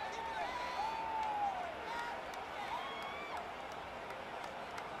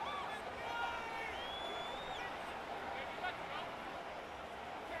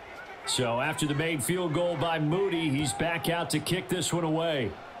 So after the made field goal by Moody, he's back out to kick this one away.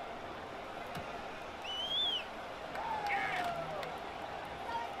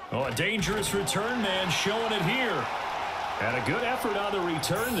 Oh, a dangerous return man showing it here. And a good effort on the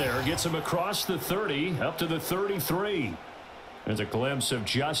return there. Gets him across the 30, up to the 33. There's a glimpse of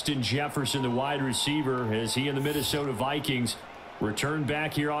Justin Jefferson, the wide receiver, as he and the Minnesota Vikings return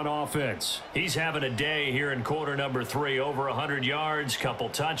back here on offense. He's having a day here in quarter number 3. Over 100 yards, couple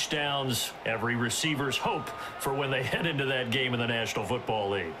touchdowns. Every receiver's hope for when they head into that game in the National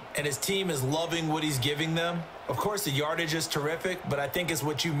Football League. And his team is loving what he's giving them. Of course, the yardage is terrific, but I think it's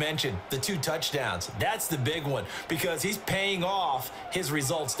what you mentioned, the 2 touchdowns. That's the big one because he's paying off his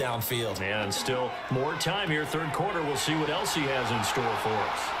results downfield. And still more time here. Third quarter, we'll see what else he has in store for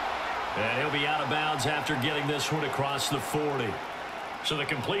us. And he'll be out of bounds after getting this one across the 40. So the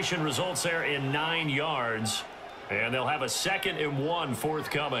completion results there in 9 yards. And they'll have a 2nd and 1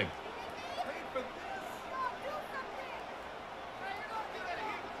 forthcoming.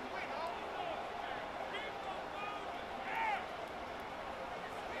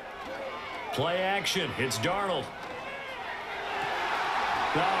 Play action. It's Darnold.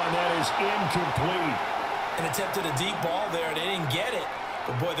 Oh, and that is incomplete. And attempted a deep ball there. They didn't get it.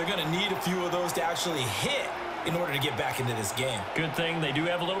 But, boy, they're going to need a few of those to actually hit in order to get back into this game. Good thing they do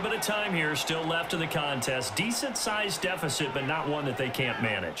have a little bit of time here still left in the contest. Decent-sized deficit, but not one that they can't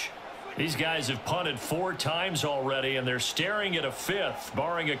manage. These guys have punted 4 times already, and they're staring at a 5th,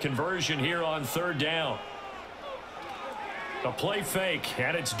 barring a conversion here on 3rd down. A play fake,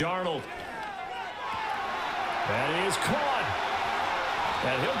 and it's Darnold. That is caught.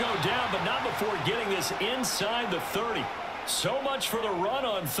 And he'll go down, but not before getting this inside the 30. So much for the run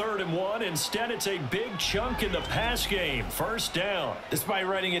on 3rd and 1. Instead, it's a big chunk in the pass game. 1st down. Despite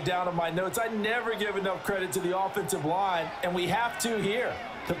writing it down on my notes, I never give enough credit to the offensive line, and we have to here.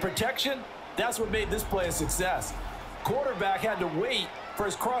 The protection, that's what made this play a success. Quarterback had to wait for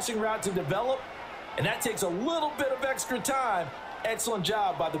his crossing route to develop, and that takes a little bit of extra time. Excellent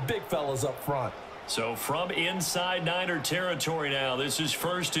job by the big fellas up front. So from inside Niner territory now, this is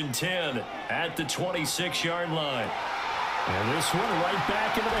 1st and 10 at the 26-yard line. And this one right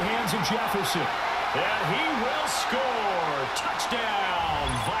back into the hands of Jefferson. And he will score. Touchdown,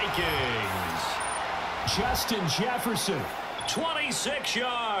 Vikings. Justin Jefferson, 26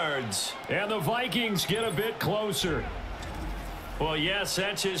 yards. And the Vikings get a bit closer. Well, yes,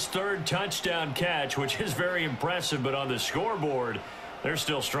 that's his 3rd touchdown catch, which is very impressive. But on the scoreboard, they're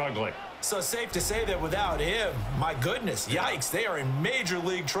still struggling. So safe to say that without him, my goodness, yikes, they are in major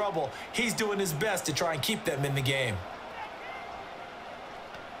league trouble. He's doing his best to try and keep them in the game.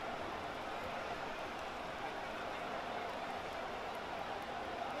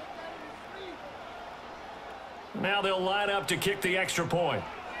 Now they'll line up to kick the extra point.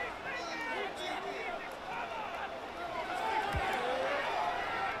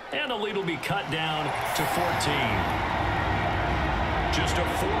 And the lead will be cut down to 14. Just a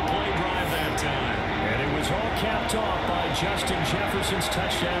 4-play drive that time. And it was all capped off by Justin Jefferson's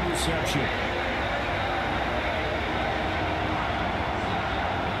touchdown reception.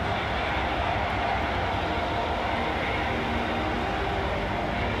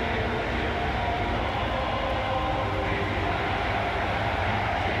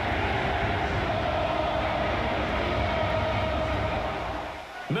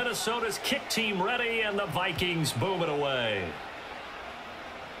 Minnesota's kick team ready, and the Vikings boom it away.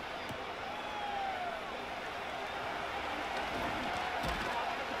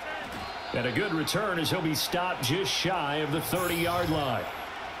 And a good return as he'll be stopped just shy of the 30-yard line.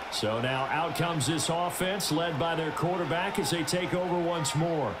 So now out comes this offense led by their quarterback as they take over once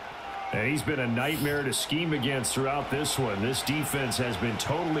more. And he's been a nightmare to scheme against throughout this one. This defense has been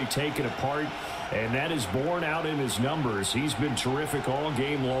totally taken apart, and that is borne out in his numbers. He's been terrific all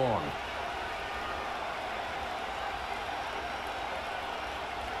game long.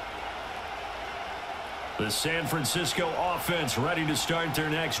 The San Francisco offense ready to start their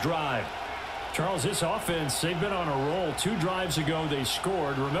next drive. Charles, this offense, they've been on a roll. 2 drives ago, they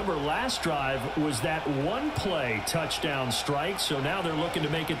scored. Remember, last drive was that 1-play touchdown strike, so now they're looking to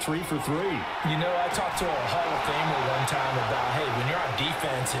make it 3 for 3. You know, I talked to a Hall of Famer one time about, hey, when you're on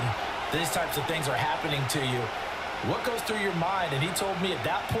defense and these types of things are happening to you, what goes through your mind? And he told me at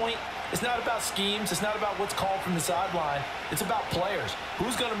that point, it's not about schemes. It's not about what's called from the sideline. It's about players.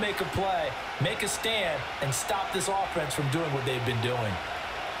 Who's going to make a play, make a stand, and stop this offense from doing what they've been doing?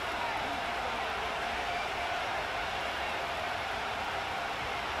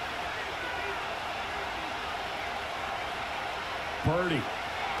 Purdy.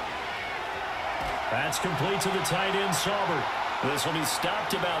 That's complete to the tight end, Saubert. This will be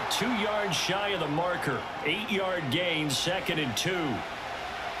stopped about 2 yards shy of the marker. 8-yard gain, 2nd and 2.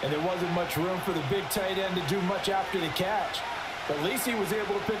 And there wasn't much room for the big tight end to do much after the catch. But at least he was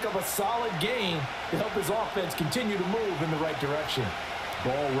able to pick up a solid gain to help his offense continue to move in the right direction.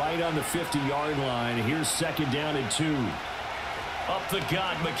 Ball right on the 50-yard line. Here's 2nd down and 2. Up the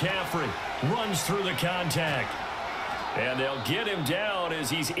gut, McCaffrey runs through the contact. And they'll get him down as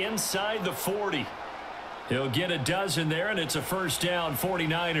he's inside the 40. He'll get a dozen there, and it's a 1st down,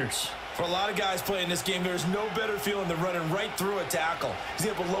 49ers. For a lot of guys playing this game, there's no better feeling than running right through a tackle. He's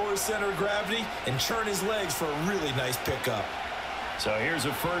able to lower his center of gravity and churn his legs for a really nice pickup. So here's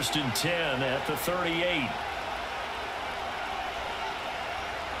a 1st and 10 at the 38.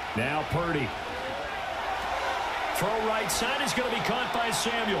 Now Purdy. Throw right side is going to be caught by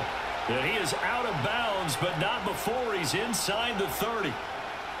Samuel. And he is out of bounds, but not before he's inside the 30.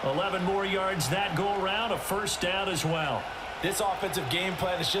 11 more yards that go around, a 1st down as well. This offensive game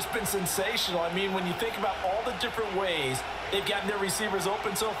plan has just been sensational. I mean, when you think about all the different ways they've gotten their receivers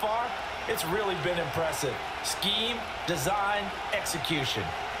open so far, it's really been impressive. Scheme, design, execution.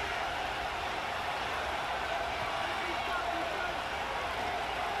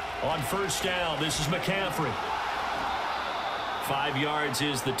 On 1st down, this is McCaffrey. 5 yards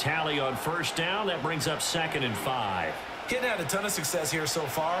is the tally on 1st down. That brings up 2nd and 5. He hadn't had a ton of success here so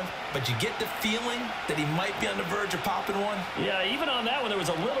far, but you get the feeling that he might be on the verge of popping one. Yeah, even on that one, there was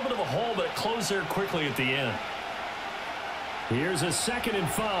a little bit of a hole, but it closed there quickly at the end. Here's a 2nd and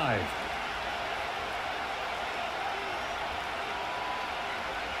 5.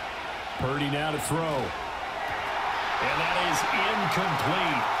 Purdy now to throw. And that is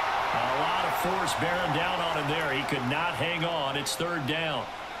incomplete. A lot of force bearing down on him there. He could not hang on. It's 3rd down.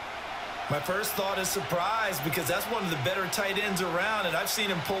 My first thought is surprise because that's one of the better tight ends around, and I've seen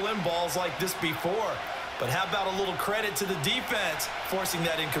him pull in balls like this before. But how about a little credit to the defense forcing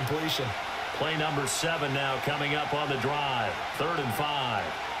that incompletion? Play number 7 now coming up on the drive. 3rd and 5.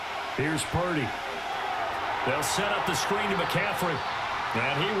 Here's Purdy. They'll set up the screen to McCaffrey.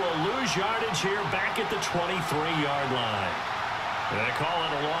 And he will lose yardage here back at the 23-yard line. They call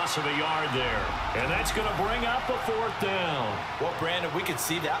it a loss of a yard there. And that's going to bring up a 4th down. Well, Brandon, we could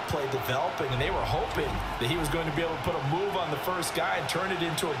see that play developing, and they were hoping that he was going to be able to put a move on the first guy and turn it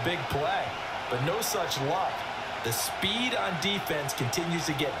into a big play. But no such luck. The speed on defense continues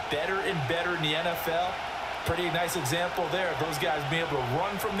to get better and better in the NFL. Pretty nice example there of those guys being able to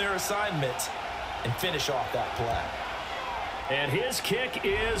run from their assignments and finish off that play. And his kick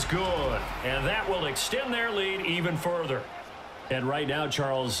is good. And that will extend their lead even further. And right now,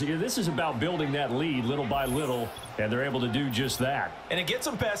 Charles, this is about building that lead little by little, and they're able to do just that. And it gets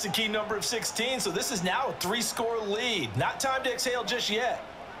them past the key number of 16, so this is now a 3-score lead. Not time to exhale just yet,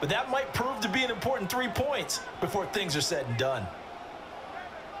 but that might prove to be an important 3 points before things are said and done.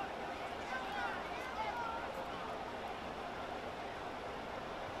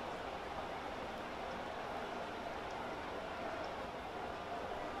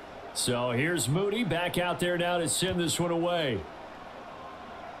 So here's Moody back out there now to send this one away.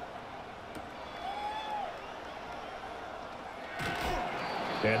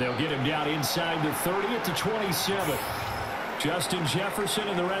 And they'll get him down inside the 30 at the 27. Justin Jefferson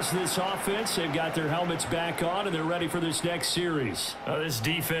and the rest of this offense, they've got their helmets back on, and they're ready for this next series. This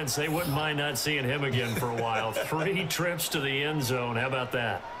defense, they wouldn't mind not seeing him again for a while. 3 trips to the end zone. How about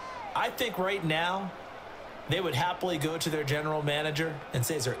that? I think right now they would happily go to their general manager and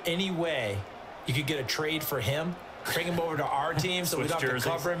say, is there any way you could get a trade for him? Bring him over to our team so we don't have to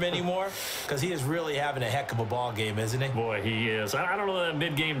cover him anymore, because he is really having a heck of a ball game, isn't he? Boy, he is. I don't know that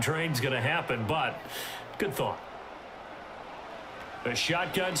mid-game trade's going to happen, but good thought. A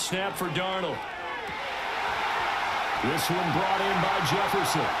shotgun snap for Darnold. This one brought in by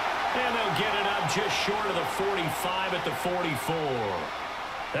Jefferson. And they'll get it up just short of the 45 at the 44.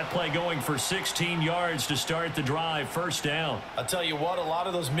 That play going for 16 yards to start the drive. 1st down. I'll tell you what, a lot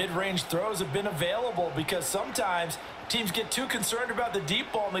of those mid-range throws have been available because sometimes teams get too concerned about the deep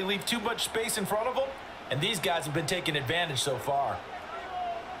ball and they leave too much space in front of them, and these guys have been taking advantage so far.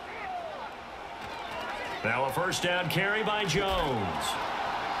 Now a 1st down carry by Jones.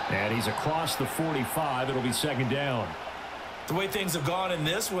 And he's across the 45. It'll be 2nd down. The way things have gone in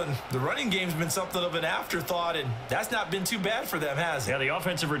this one, the running game's been something of an afterthought, and that's not been too bad for them, has it? Yeah, the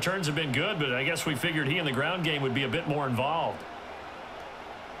offensive returns have been good, but I guess we figured he in the ground game would be a bit more involved.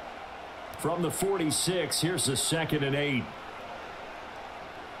 From the 46, here's the 2nd and 8.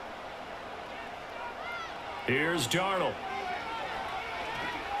 Here's Darnold.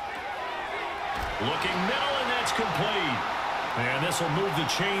 Looking middle, and that's complete. And this will move the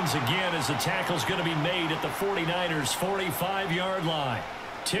chains again as the tackle's going to be made at the 49ers' 45-yard line.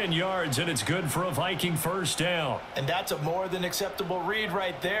 10 yards, and it's good for a Viking first down. And that's a more than acceptable read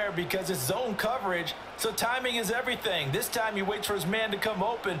right there because it's zone coverage, so timing is everything. This time he waits for his man to come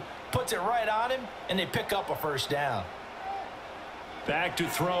open, puts it right on him, and they pick up a first down. Back to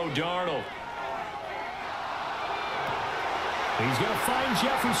throw, Darnold. He's going to find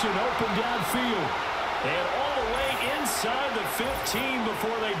Jefferson open downfield. And all the way inside the 15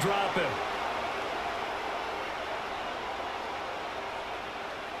 before they drop him.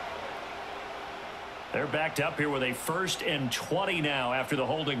 They're backed up here with a 1st and 20 now after the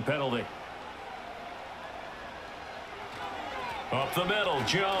holding penalty. Up the middle,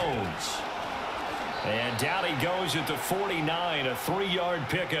 Jones. And down he goes at the 49, a 3-yard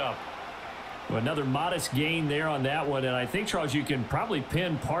pickup. Another modest gain there on that one, and I think, Charles, you can probably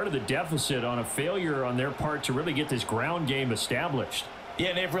pin part of the deficit on a failure on their part to really get this ground game established. Yeah,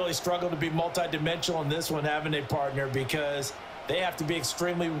 and they've really struggled to be multidimensional in this one, haven't they, partner? Because they have to be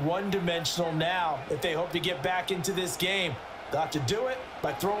extremely one-dimensional now if they hope to get back into this game. They'll have to do it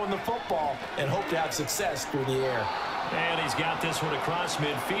by throwing the football and hope to have success through the air. And he's got this one across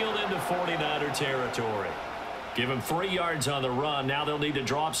midfield into 49er territory. Give him 3 yards on the run. Now they'll need to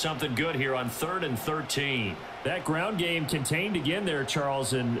drop something good here on 3rd and 13. That ground game contained again there,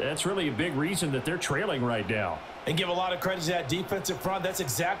 Charles, and that's really a big reason that they're trailing right now. And give a lot of credit to that defensive front. That's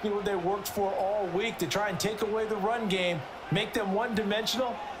exactly what they worked for all week, to try and take away the run game, make them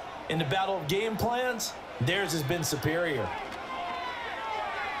one-dimensional. In the battle of game plans, theirs has been superior.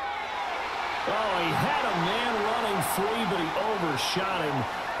 Oh, he had a man running free, but he overshot him,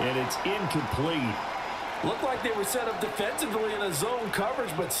 and it's incomplete. Looked like they were set up defensively in a zone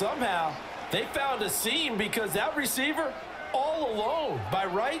coverage, but somehow they found a seam because that receiver all alone. By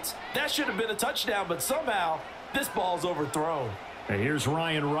rights, that should have been a touchdown, but somehow this ball's overthrown. And here's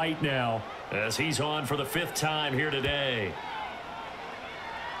Ryan Wright now as he's on for the 5th time here today.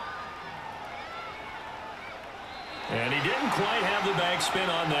 And he didn't quite have the backspin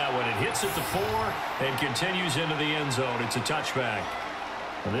on that one. It hits at the 4 and continues into the end zone. It's a touchback.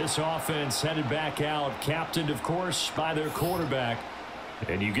 This offense headed back out, captained, of course, by their quarterback.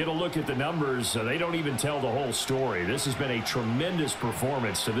 And you get a look at the numbers, they don't even tell the whole story. This has been a tremendous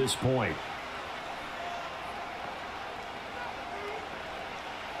performance to this point.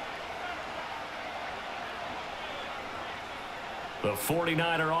 The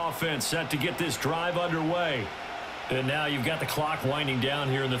 49er offense set to get this drive underway. And now you've got the clock winding down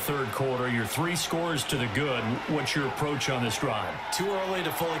here in the 3rd quarter. You're 3 scores to the good. What's your approach on this drive? Too early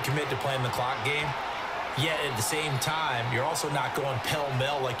to fully commit to playing the clock game. Yet at the same time, you're also not going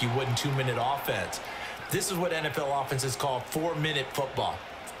pell-mell like you would in 2-minute offense. This is what NFL offenses call 4-minute football.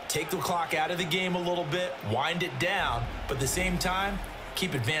 Take the clock out of the game a little bit, wind it down, but at the same time,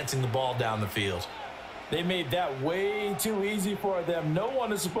 keep advancing the ball down the field. They made that way too easy for them. No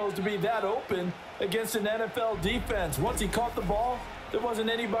one is supposed to be that open against an NFL defense. Once he caught the ball, there wasn't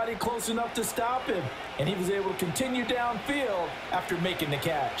anybody close enough to stop him, and he was able to continue downfield after making the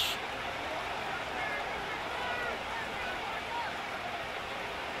catch.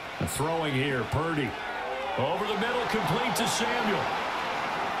 Throwing here, Purdy. Over the middle, complete to Samuel.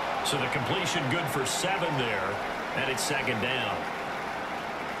 So the completion good for 7 there, and it's 2nd down.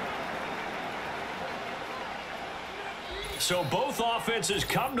 So both offenses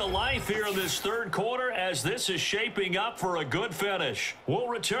come to life here in this 3rd quarter as this is shaping up for a good finish. We'll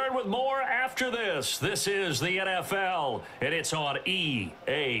return with more after this. This is the NFL, and it's on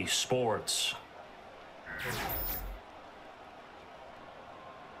EA Sports.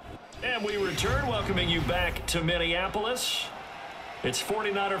 And we return, welcoming you back to Minneapolis. It's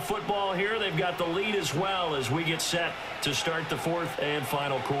 49er football here. They've got the lead as well as we get set to start the 4th and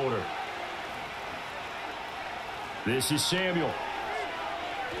final quarter. This is Samuel.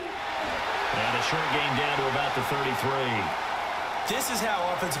 And a short gain down to about the 33. This is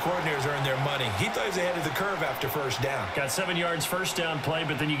how offensive coordinators earn their money. He thought he was ahead of the curve after first down. Got 7 yards first down play,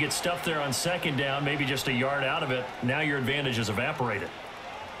 but then you get stuffed there on 2nd down, maybe just a yard out of it. Now your advantage is evaporated.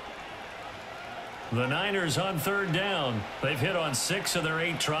 The Niners on 3rd down. They've hit on 6 of their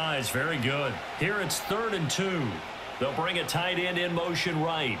 8 tries. Very good. Here it's 3rd and 2. They'll bring a tight end in motion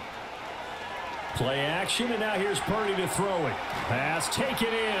right. Play action, and now here's Purdy to throw it. Pass taken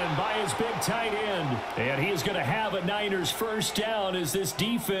in by his big tight end. And he's going to have a Niners first down as this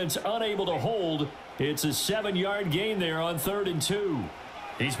defense unable to hold. It's a 7-yard gain there on 3rd and 2.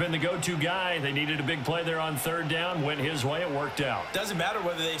 He's been the go-to guy. They needed a big play there on 3rd down. Went his way. It worked out. Doesn't matter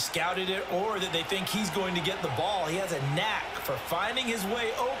whether they've scouted it or that they think he's going to get the ball. He has a knack for finding his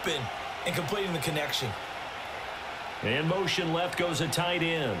way open and completing the connection. In motion left goes a tight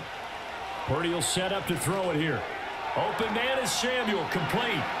end. Purdy will set up to throw it here. Open man is Samuel,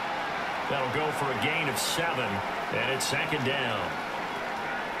 complete. That'll go for a gain of 7, and it's second down.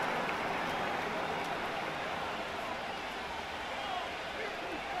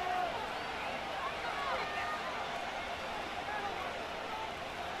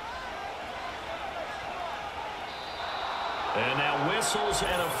 And now whistles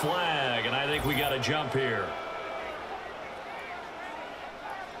and a flag, and I think we got a jump here.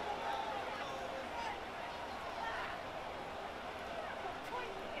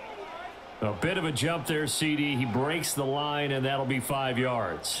 A bit of a jump there, CD. He breaks the line, and that'll be 5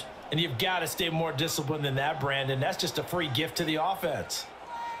 yards. And you've got to stay more disciplined than that, Brandon. That's just a free gift to the offense.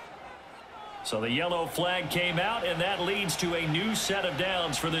 So the yellow flag came out, and that leads to a new set of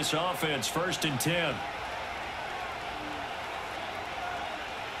downs for this offense. 1st and 10.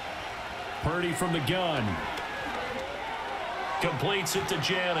 Purdy from the gun. Completes it to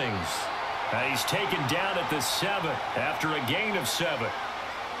Jennings. And he's taken down at the 7 after a gain of 7.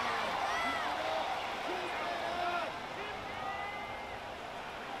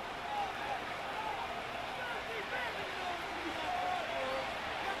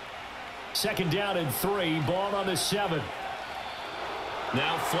 Second down and 3. Ball on the 7.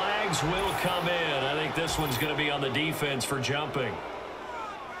 Now flags will come in. I think this one's going to be on the defense for jumping.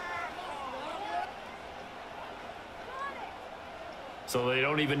 So they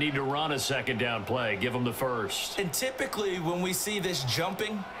don't even need to run a second down play. Give them the first. And typically when we see this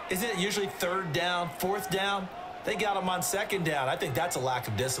jumping, isn't it usually 3rd down, 4th down? They got them on 2nd down. I think that's a lack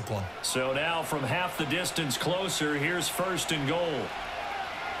of discipline. So now from half the distance closer, here's 1st and goal.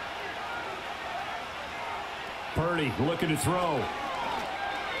 Purdy looking to throw.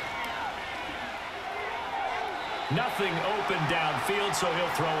 Nothing open downfield, so he'll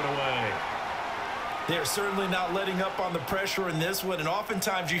throw it away. They're certainly not letting up on the pressure in this one, and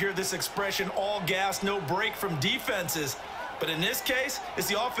oftentimes you hear this expression, all gas, no break from defenses. But in this case, it's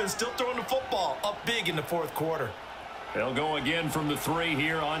the offense still throwing the football up big in the 4th quarter. They'll go again from the 3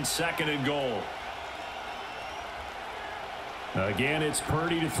 here on 2nd and goal. Again, it's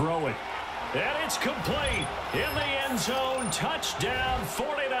Purdy to throw it. And it's complete in the end zone. Touchdown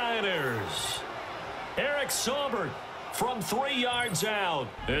 49ers. Eric Saubert from 3 yards out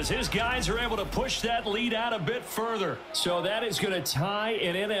as his guys are able to push that lead out a bit further. So that is going to tie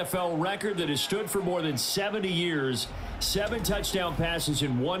an NFL record that has stood for more than 70 years. 7 touchdown passes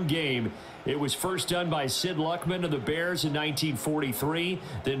in one game. It was first done by Sid Luckman of the Bears in 1943,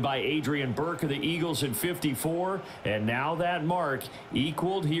 then by Adrian Burke of the Eagles in 54, and now that mark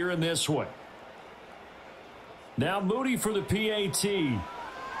equaled here in this one. Now Moody for the PAT.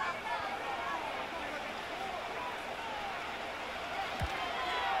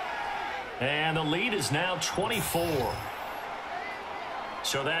 And the lead is now 24.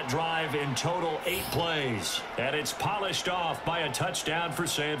 So that drive in total 8 plays. And it's polished off by a touchdown for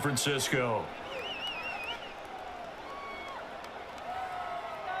San Francisco.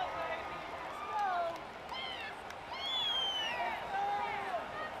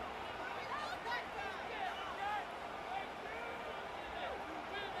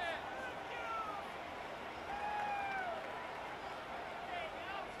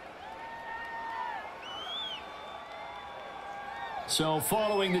 So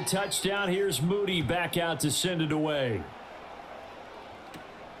following the touchdown, here's Moody back out to send it away.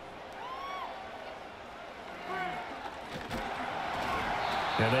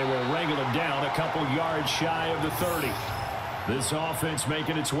 And they will wrangle him down a couple yards shy of the 30. This offense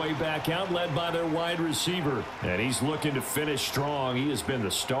making its way back out, led by their wide receiver. And he's looking to finish strong. He has been the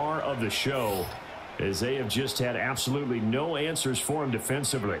star of the show, as they have just had absolutely no answers for him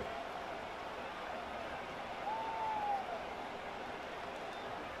defensively.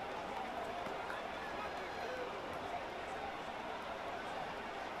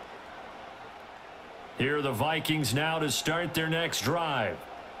 Here are the Vikings now to start their next drive.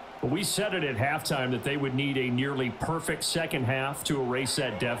 We said it at halftime that they would need a nearly perfect second half to erase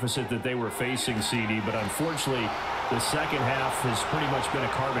that deficit that they were facing, CD, but unfortunately the second half has pretty much been a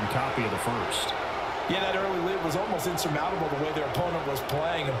carbon copy of the first. Yeah, that early lead was almost insurmountable the way their opponent was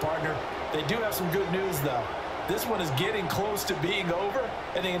playing. And, partner, they do have some good news, though. This one is getting close to being over,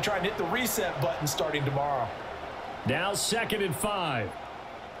 and they can try and hit the reset button starting tomorrow. Now 2nd and 5.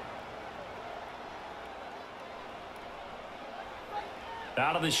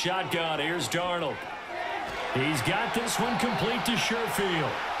 Out of the shotgun, here's Darnold. He's got this one complete to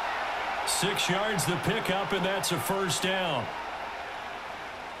Sherfield. 6 yards the pickup, and that's a first down.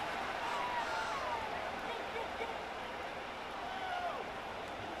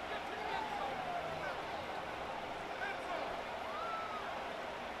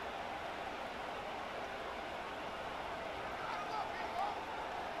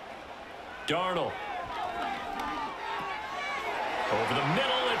 Darnold. Over the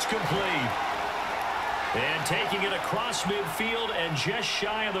middle, it's complete. And taking it across midfield and just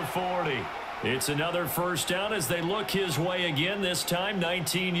shy of the 40. It's another first down as they look his way again, this time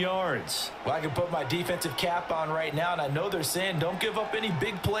 19 yards. Well, I can put my defensive cap on right now, and I know they're saying don't give up any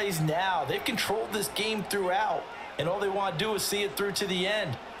big plays now. They've controlled this game throughout, and all they want to do is see it through to the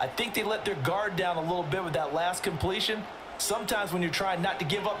end. I think they let their guard down a little bit with that last completion. Sometimes when you're trying not to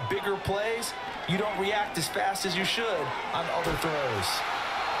give up bigger plays, you don't react as fast as you should on other throws.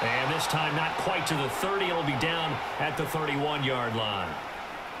 And this time not quite to the 30. It'll be down at the 31-yard line.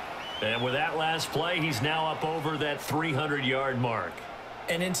 And with that last play, he's now up over that 300-yard mark.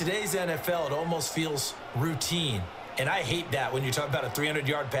 And in today's NFL, it almost feels routine. And I hate that when you talk about a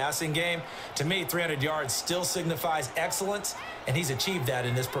 300-yard passing game. To me, 300 yards still signifies excellence, and he's achieved that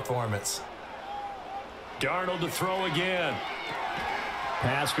in this performance. Darnold to throw again.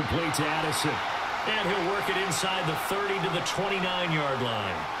 Pass complete to Addison. And he'll work it inside the 30 to the 29-yard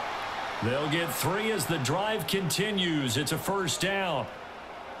line. They'll get 3 as the drive continues. It's a first down.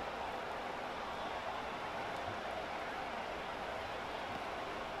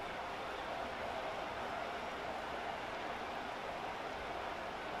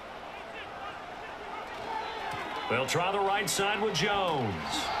 They'll try the right side with Jones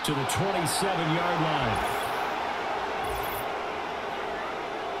to the 27-yard line.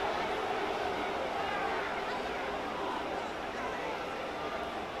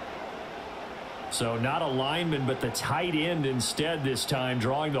 So not a lineman, but the tight end instead this time,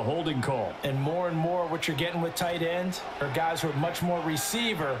 drawing the holding call. And more what you're getting with tight ends are guys who are much more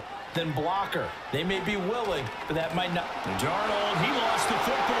receiver than blocker. They may be willing, but that might not. And Darnold, he lost the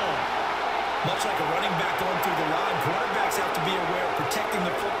football. Much like a running back going through the line, quarterbacks have to be aware of protecting the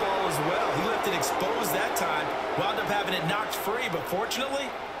football as well. He left it exposed that time, wound up having it knocked free, but fortunately,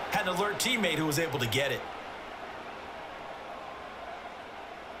 had an alert teammate who was able to get it.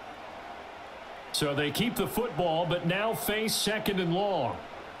 So they keep the football, but now face 2nd and long.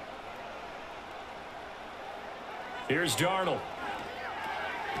 Here's Darnold.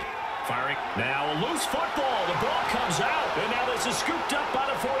 Firing. Now a loose football. The ball comes out. And now this is scooped up by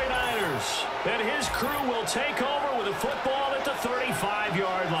the 49ers. And his crew will take over with a football at the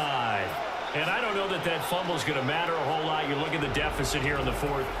 35-yard line. And I don't know that that fumble is going to matter a whole lot. You look at the deficit here in the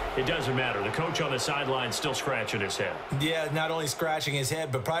 4th. It doesn't matter. The coach on the sideline still scratching his head. Yeah, not only scratching his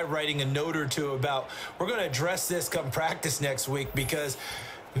head, but probably writing a note or two about we're going to address this come practice next week because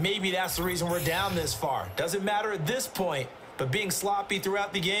maybe that's the reason we're down this far. Doesn't matter at this point. But being sloppy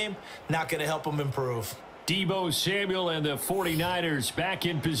throughout the game, not going to help them improve. Deebo Samuel and the 49ers back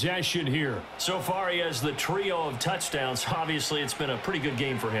in possession here. So far, he has the trio of touchdowns. Obviously, it's been a pretty good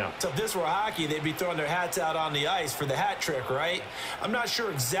game for him. So if this were hockey, they'd be throwing their hats out on the ice for the hat trick, right? I'm not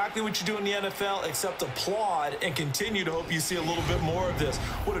sure exactly what you do in the NFL except applaud and continue to hope you see a little bit more of this.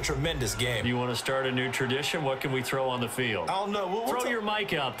 What a tremendous game. You want to start a new tradition? What can we throw on the field? I don't know. We'll throw your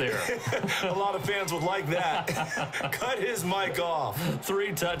mic out there. A lot of fans would like that. Cut his mic off.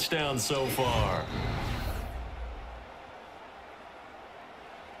 3 touchdowns so far.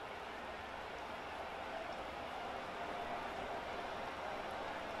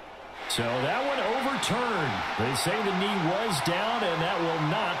 So that one overturned. They say the knee was down, and that will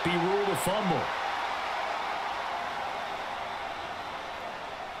not be ruled a fumble.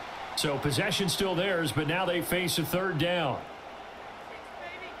 So possession still theirs, but now they face a 3rd down.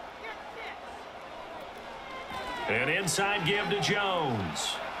 And inside give to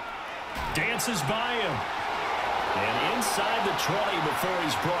Jones. Dances by him. And inside the 20 before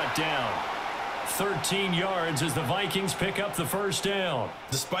he's brought down. 13 yards as the Vikings pick up the first down.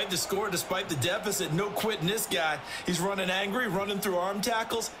 Despite the score, despite the deficit, no quitting this guy. He's running angry, running through arm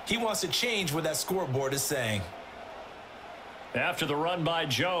tackles. He wants to change what that scoreboard is saying. After the run by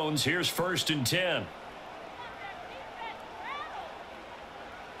Jones, here's 1st and 10.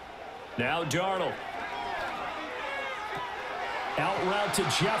 Now Darnold. Out route to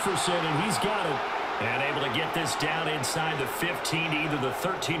Jefferson, and he's got it. And able to get this down inside the 15 to either the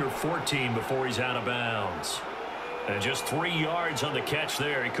 13 or 14 before he's out of bounds. And just 3 yards on the catch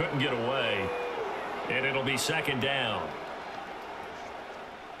there. He couldn't get away. And it'll be 2nd down.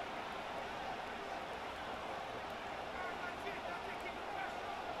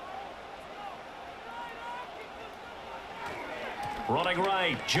 Running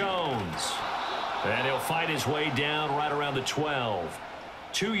right, Jones. And he'll fight his way down right around the 12.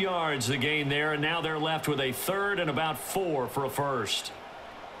 2 yards the gain there, and now they're left with a 3rd and about 4 for a first.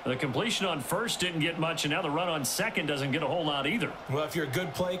 The completion on first didn't get much, and now the run on second doesn't get a whole lot either. Well, if you're a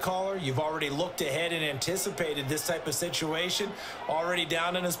good play caller, you've already looked ahead and anticipated this type of situation, already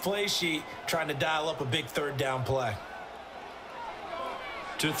down in his play sheet, trying to dial up a big third down play.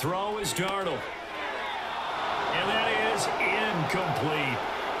 To throw is Darnold. And that is incomplete.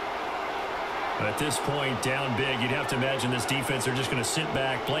 At this point, down big, you'd have to imagine this defense are just going to sit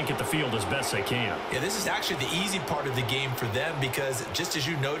back, blanket the field as best they can. Yeah, this is actually the easy part of the game for them because, just as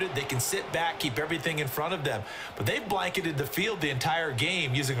you noted, they can sit back, keep everything in front of them. But they've blanketed the field the entire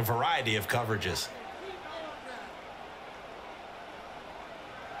game using a variety of coverages.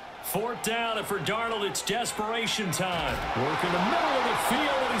 Fourth down, and for Darnold, it's desperation time. Work in the middle of the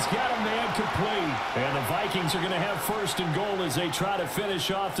field, and he's got a man complete. And the Vikings are going to have first and goal as they try to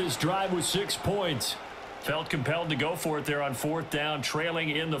finish off this drive with 6 points. Felt compelled to go for it there on fourth down, trailing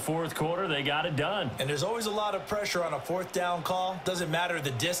in the fourth quarter. They got it done. And there's always a lot of pressure on a fourth down call. Doesn't matter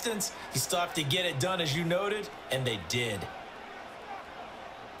the distance. You still have to get it done, as you noted, and they did.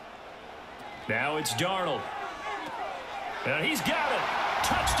 Now it's Darnold. And he's got it.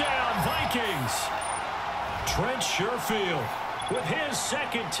 Touchdown, Vikings. Trent Sherfield with his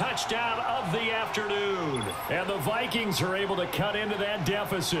second touchdown of the afternoon. And the Vikings are able to cut into that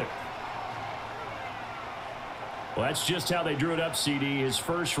deficit. Well, that's just how they drew it up, CD. His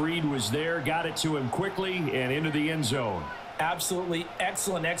first read was there, got it to him quickly, and into the end zone. Absolutely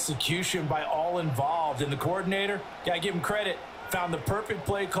excellent execution by all involved. And the coordinator, got to give him credit, found the perfect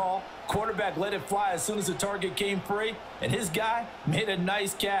play call. Quarterback let it fly as soon as the target came free, and his guy made a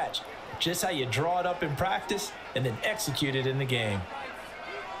nice catch. Just how you draw it up in practice and then execute it in the game.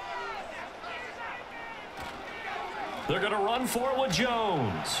 They're going to run for it with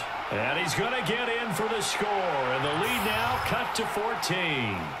Jones. And he's going to get in for the score. And the lead now cut to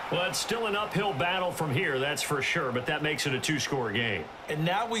 14. Well, it's still an uphill battle from here, that's for sure, but that makes it a two-score game. And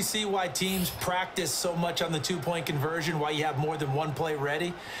now we see why teams practice so much on the two-point conversion, why you have more than one play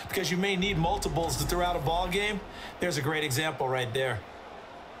ready, because you may need multiples to throw out a ball game. There's a great example right there.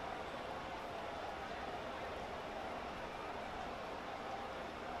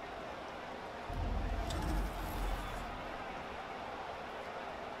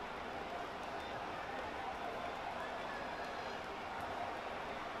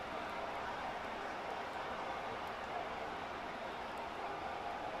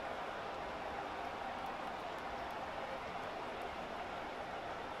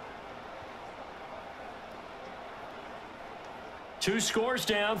 Two scores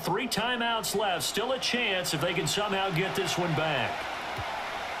down, 3 timeouts left. Still a chance if they can somehow get this one back.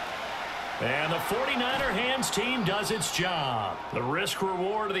 And the 49er hands team does its job. The risk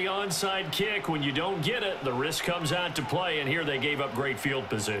reward of the onside kick. When you don't get it, the risk comes out to play, and here they gave up great field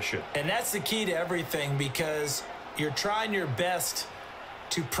position. And that's the key to everything, because you're trying your best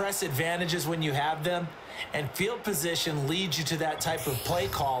to press advantages when you have them, and field position leads you to that type of play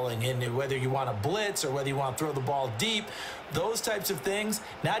calling. And whether you want to blitz or whether you want to throw the ball deep, those types of things,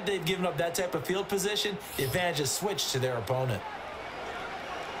 now that they've given up that type of field position, the advantage is switched to their opponent.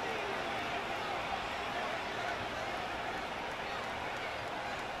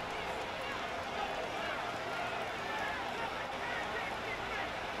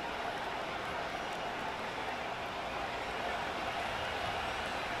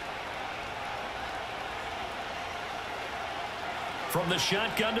 From the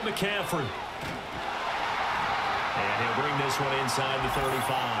shotgun to McCaffrey. And he'll bring this one inside the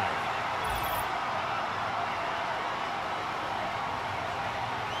 35.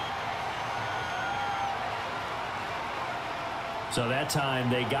 So that time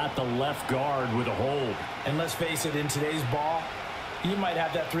they got the left guard with a hold. And let's face it, in today's ball, you might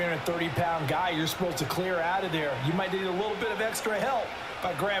have that 330-pound guy you're supposed to clear out of there. You might need a little bit of extra help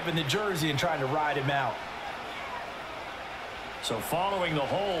by grabbing the jersey and trying to ride him out. So following the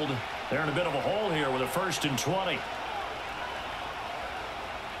hold, they're in a bit of a hole here with a 1st and 20.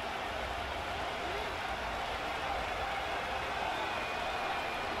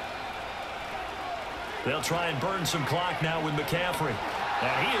 They'll try and burn some clock now with McCaffrey.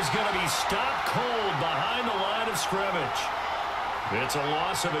 And he is going to be stopped cold behind the line of scrimmage. It's a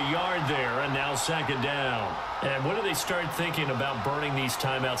loss of a yard there, and now 2nd down. And when do they start thinking about burning these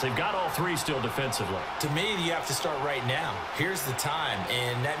timeouts? They've got all 3 still defensively. To me, you have to start right now. Here's the time,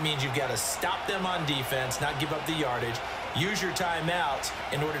 and that means you've got to stop them on defense, not give up the yardage, use your timeouts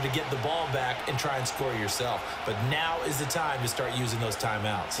in order to get the ball back and try and score yourself. But now is the time to start using those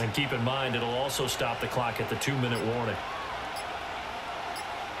timeouts. And keep in mind, it'll also stop the clock at the 2-minute warning.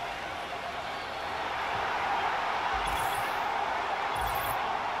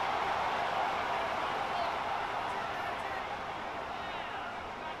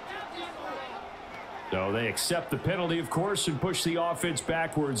 So they accept the penalty, of course, and push the offense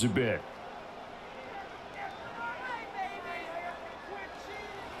backwards a bit.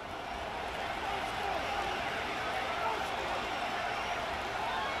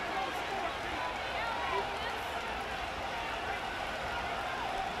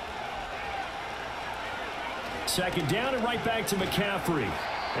 Second down and right back to McCaffrey.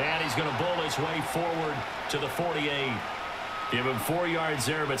 And he's going to bowl his way forward to the 48. Give him 4 yards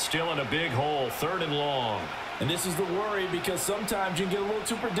there, but still in a big hole. 3rd and long. And this is the worry because sometimes you can get a little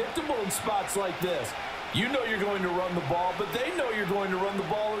too predictable in spots like this. You know you're going to run the ball, but they know you're going to run the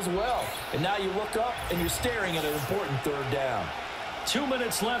ball as well. And now you look up and you're staring at an important 3rd down. 2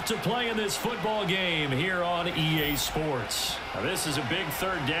 minutes left to play in this football game here on EA Sports. Now this is a big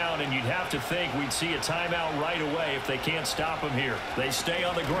 3rd down, and you'd have to think we'd see a timeout right away if they can't stop him here. They stay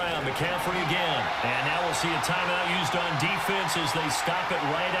on the ground. McCaffrey again. And now we'll see a timeout used on defense as they stop it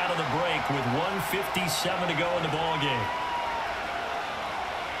right out of the break with 1:57 to go in the ball game.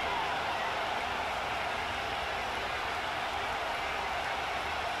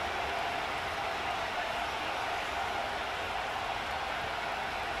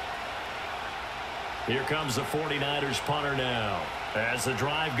 Here comes the 49ers punter now as the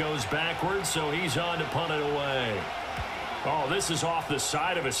drive goes backwards, so he's on to punt it away. Oh, this is off the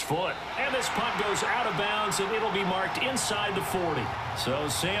side of his foot. And this punt goes out of bounds, and it'll be marked inside the 40. So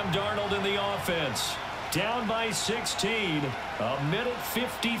Sam Darnold in the offense. Down by 16.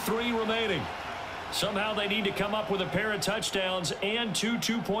 1:53 remaining. Somehow they need to come up with a pair of touchdowns and 2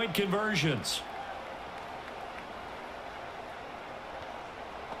 two-point conversions.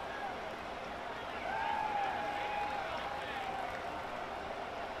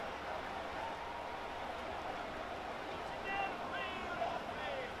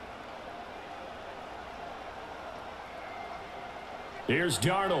 Here's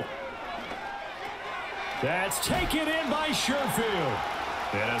Darnold. That's taken in by Sherfield.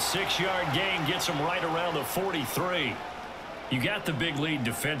 And a 6-yard gain gets him right around the 43. You got the big lead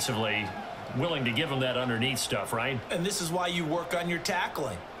defensively. Willing to give him that underneath stuff, right? And this is why you work on your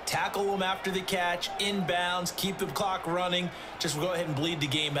tackling. Tackle them after the catch, inbounds, keep the clock running. Just go ahead and bleed the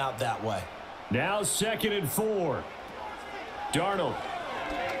game out that way. Now 2nd and 4. Darnold.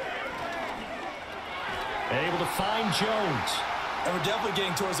 Able to find Jones. And we're definitely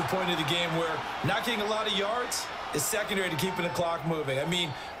getting towards the point of the game where not getting a lot of yards is secondary to keeping the clock moving. I mean,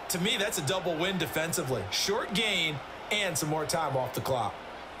 to me, that's a double win defensively. Short gain and some more time off the clock.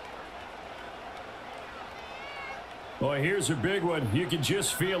 Boy, here's a big one. You can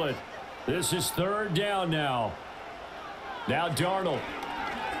just feel it. This is 3rd down now. Now Darnold.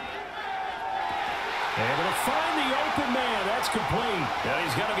 Able to find the open man. That's complete. Now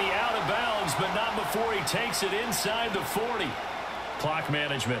he's going to be out of bounds, but not before he takes it inside the 40. Clock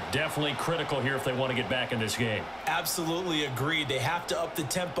management definitely critical here if they want to get back in this game. Absolutely agreed. They have to up the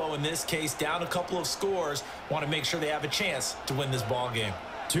tempo in this case, down a couple of scores. Want to make sure they have a chance to win this ball game.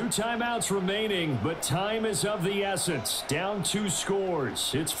 2 timeouts remaining, but time is of the essence. Down 2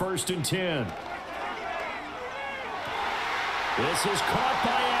 scores. It's 1st and 10. This is caught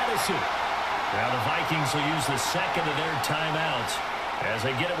by Addison. Now the Vikings will use the 2nd of their timeouts as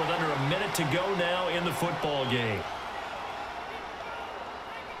they get it with under a minute to go now in the football game.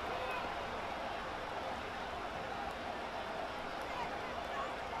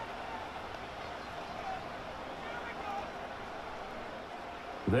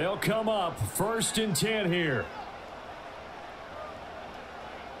 They'll come up 1st and 10 here.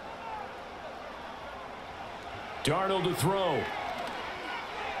 Darnold to throw.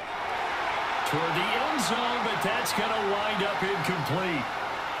 Toward the end zone, but that's going to wind up incomplete.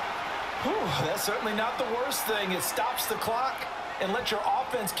 Whew, that's certainly not the worst thing. It stops the clock and lets your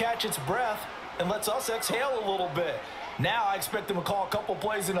offense catch its breath and lets us exhale a little bit. Now I expect them to call a couple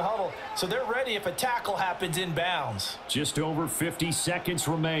plays in the huddle, so they're ready if a tackle happens in bounds. Just over 50 seconds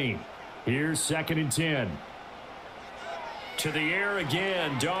remain. Here's 2nd and 10. To the air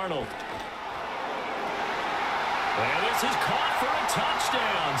again, Darnold. And this is caught for a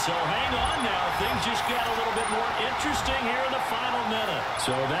touchdown. So hang on now. Things just got a little bit more interesting here in the final minute.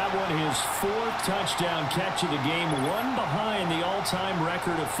 So that one, his 4th touchdown catch of the game, one behind the all-time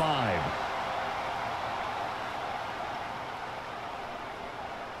record of 5.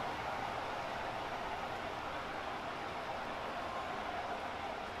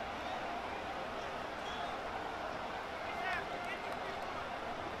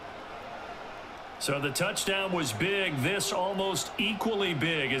 So the touchdown was big. This almost equally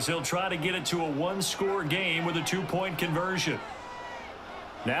big as he'll try to get it to a 1-score game with a 2-point conversion.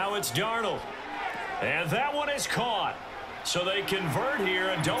 Now it's Darnold. And that one is caught. So they convert here,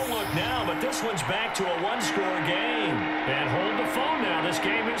 and don't look now, but this one's back to a one-score game. And hold the phone now. This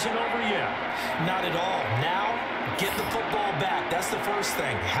game isn't over yet. Not at all. Now, get the football back. That's the first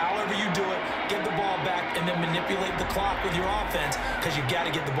thing. However you do it, get the ball back and then manipulate the clock with your offense because you've got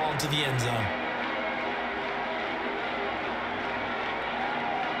to get the ball into the end zone.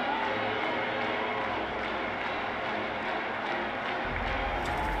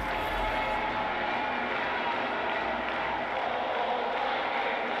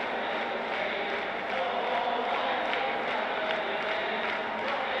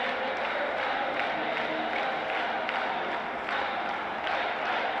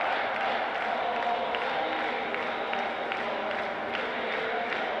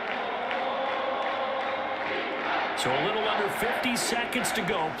 So a little under 50 seconds to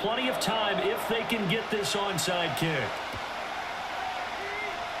go. Plenty of time if they can get this onside kick.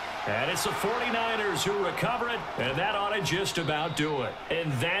 And it's the 49ers who recover it, and that ought to just about do it.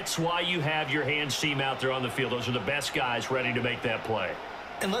 And that's why you have your hands team out there on the field. Those are the best guys ready to make that play.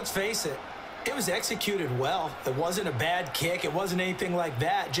 And let's face it, it was executed well. It wasn't a bad kick. It wasn't anything like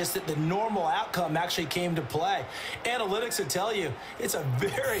that. Just that the normal outcome actually came to play. Analytics would tell you it's a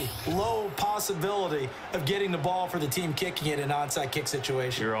very low possibility of getting the ball for the team kicking it in an onside kick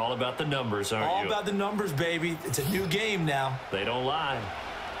situation. You're all about the numbers, aren't you? All about the numbers, baby. It's a new game now. They don't lie.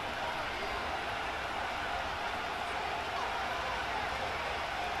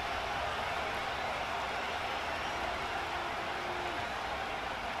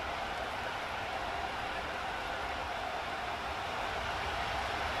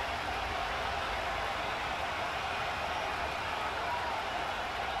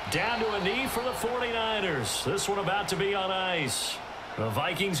 Down to a knee for the 49ers. This one about to be on ice. The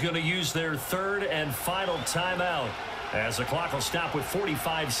Vikings going to use their third and final timeout as the clock will stop with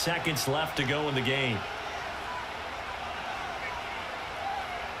 45 seconds left to go in the game.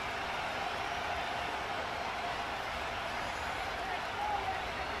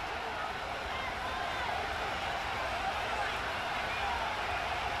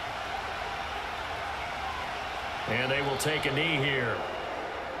 And they will take a knee here.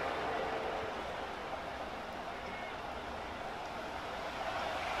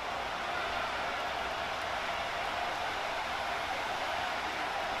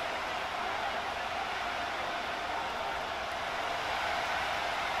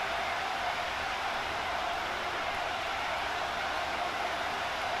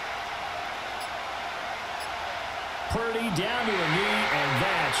 Purdy down to a knee, and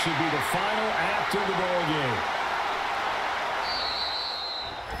that should be the final act of the ball game.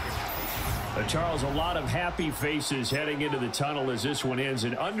 Charles, a lot of happy faces heading into the tunnel as this one ends,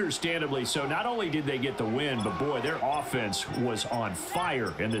 and understandably so. Not only did they get the win, but boy, their offense was on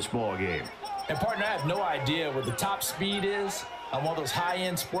fire in this ball game. And partner, I have no idea what the top speed is on one of those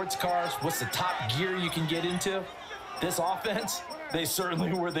high-end sports cars. What's the top gear you can get into? This offense, they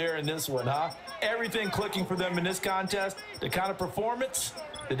certainly were there in this one, huh? Everything clicking for them in this contest, the kind of performance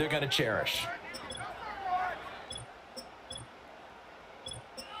that they're going to cherish.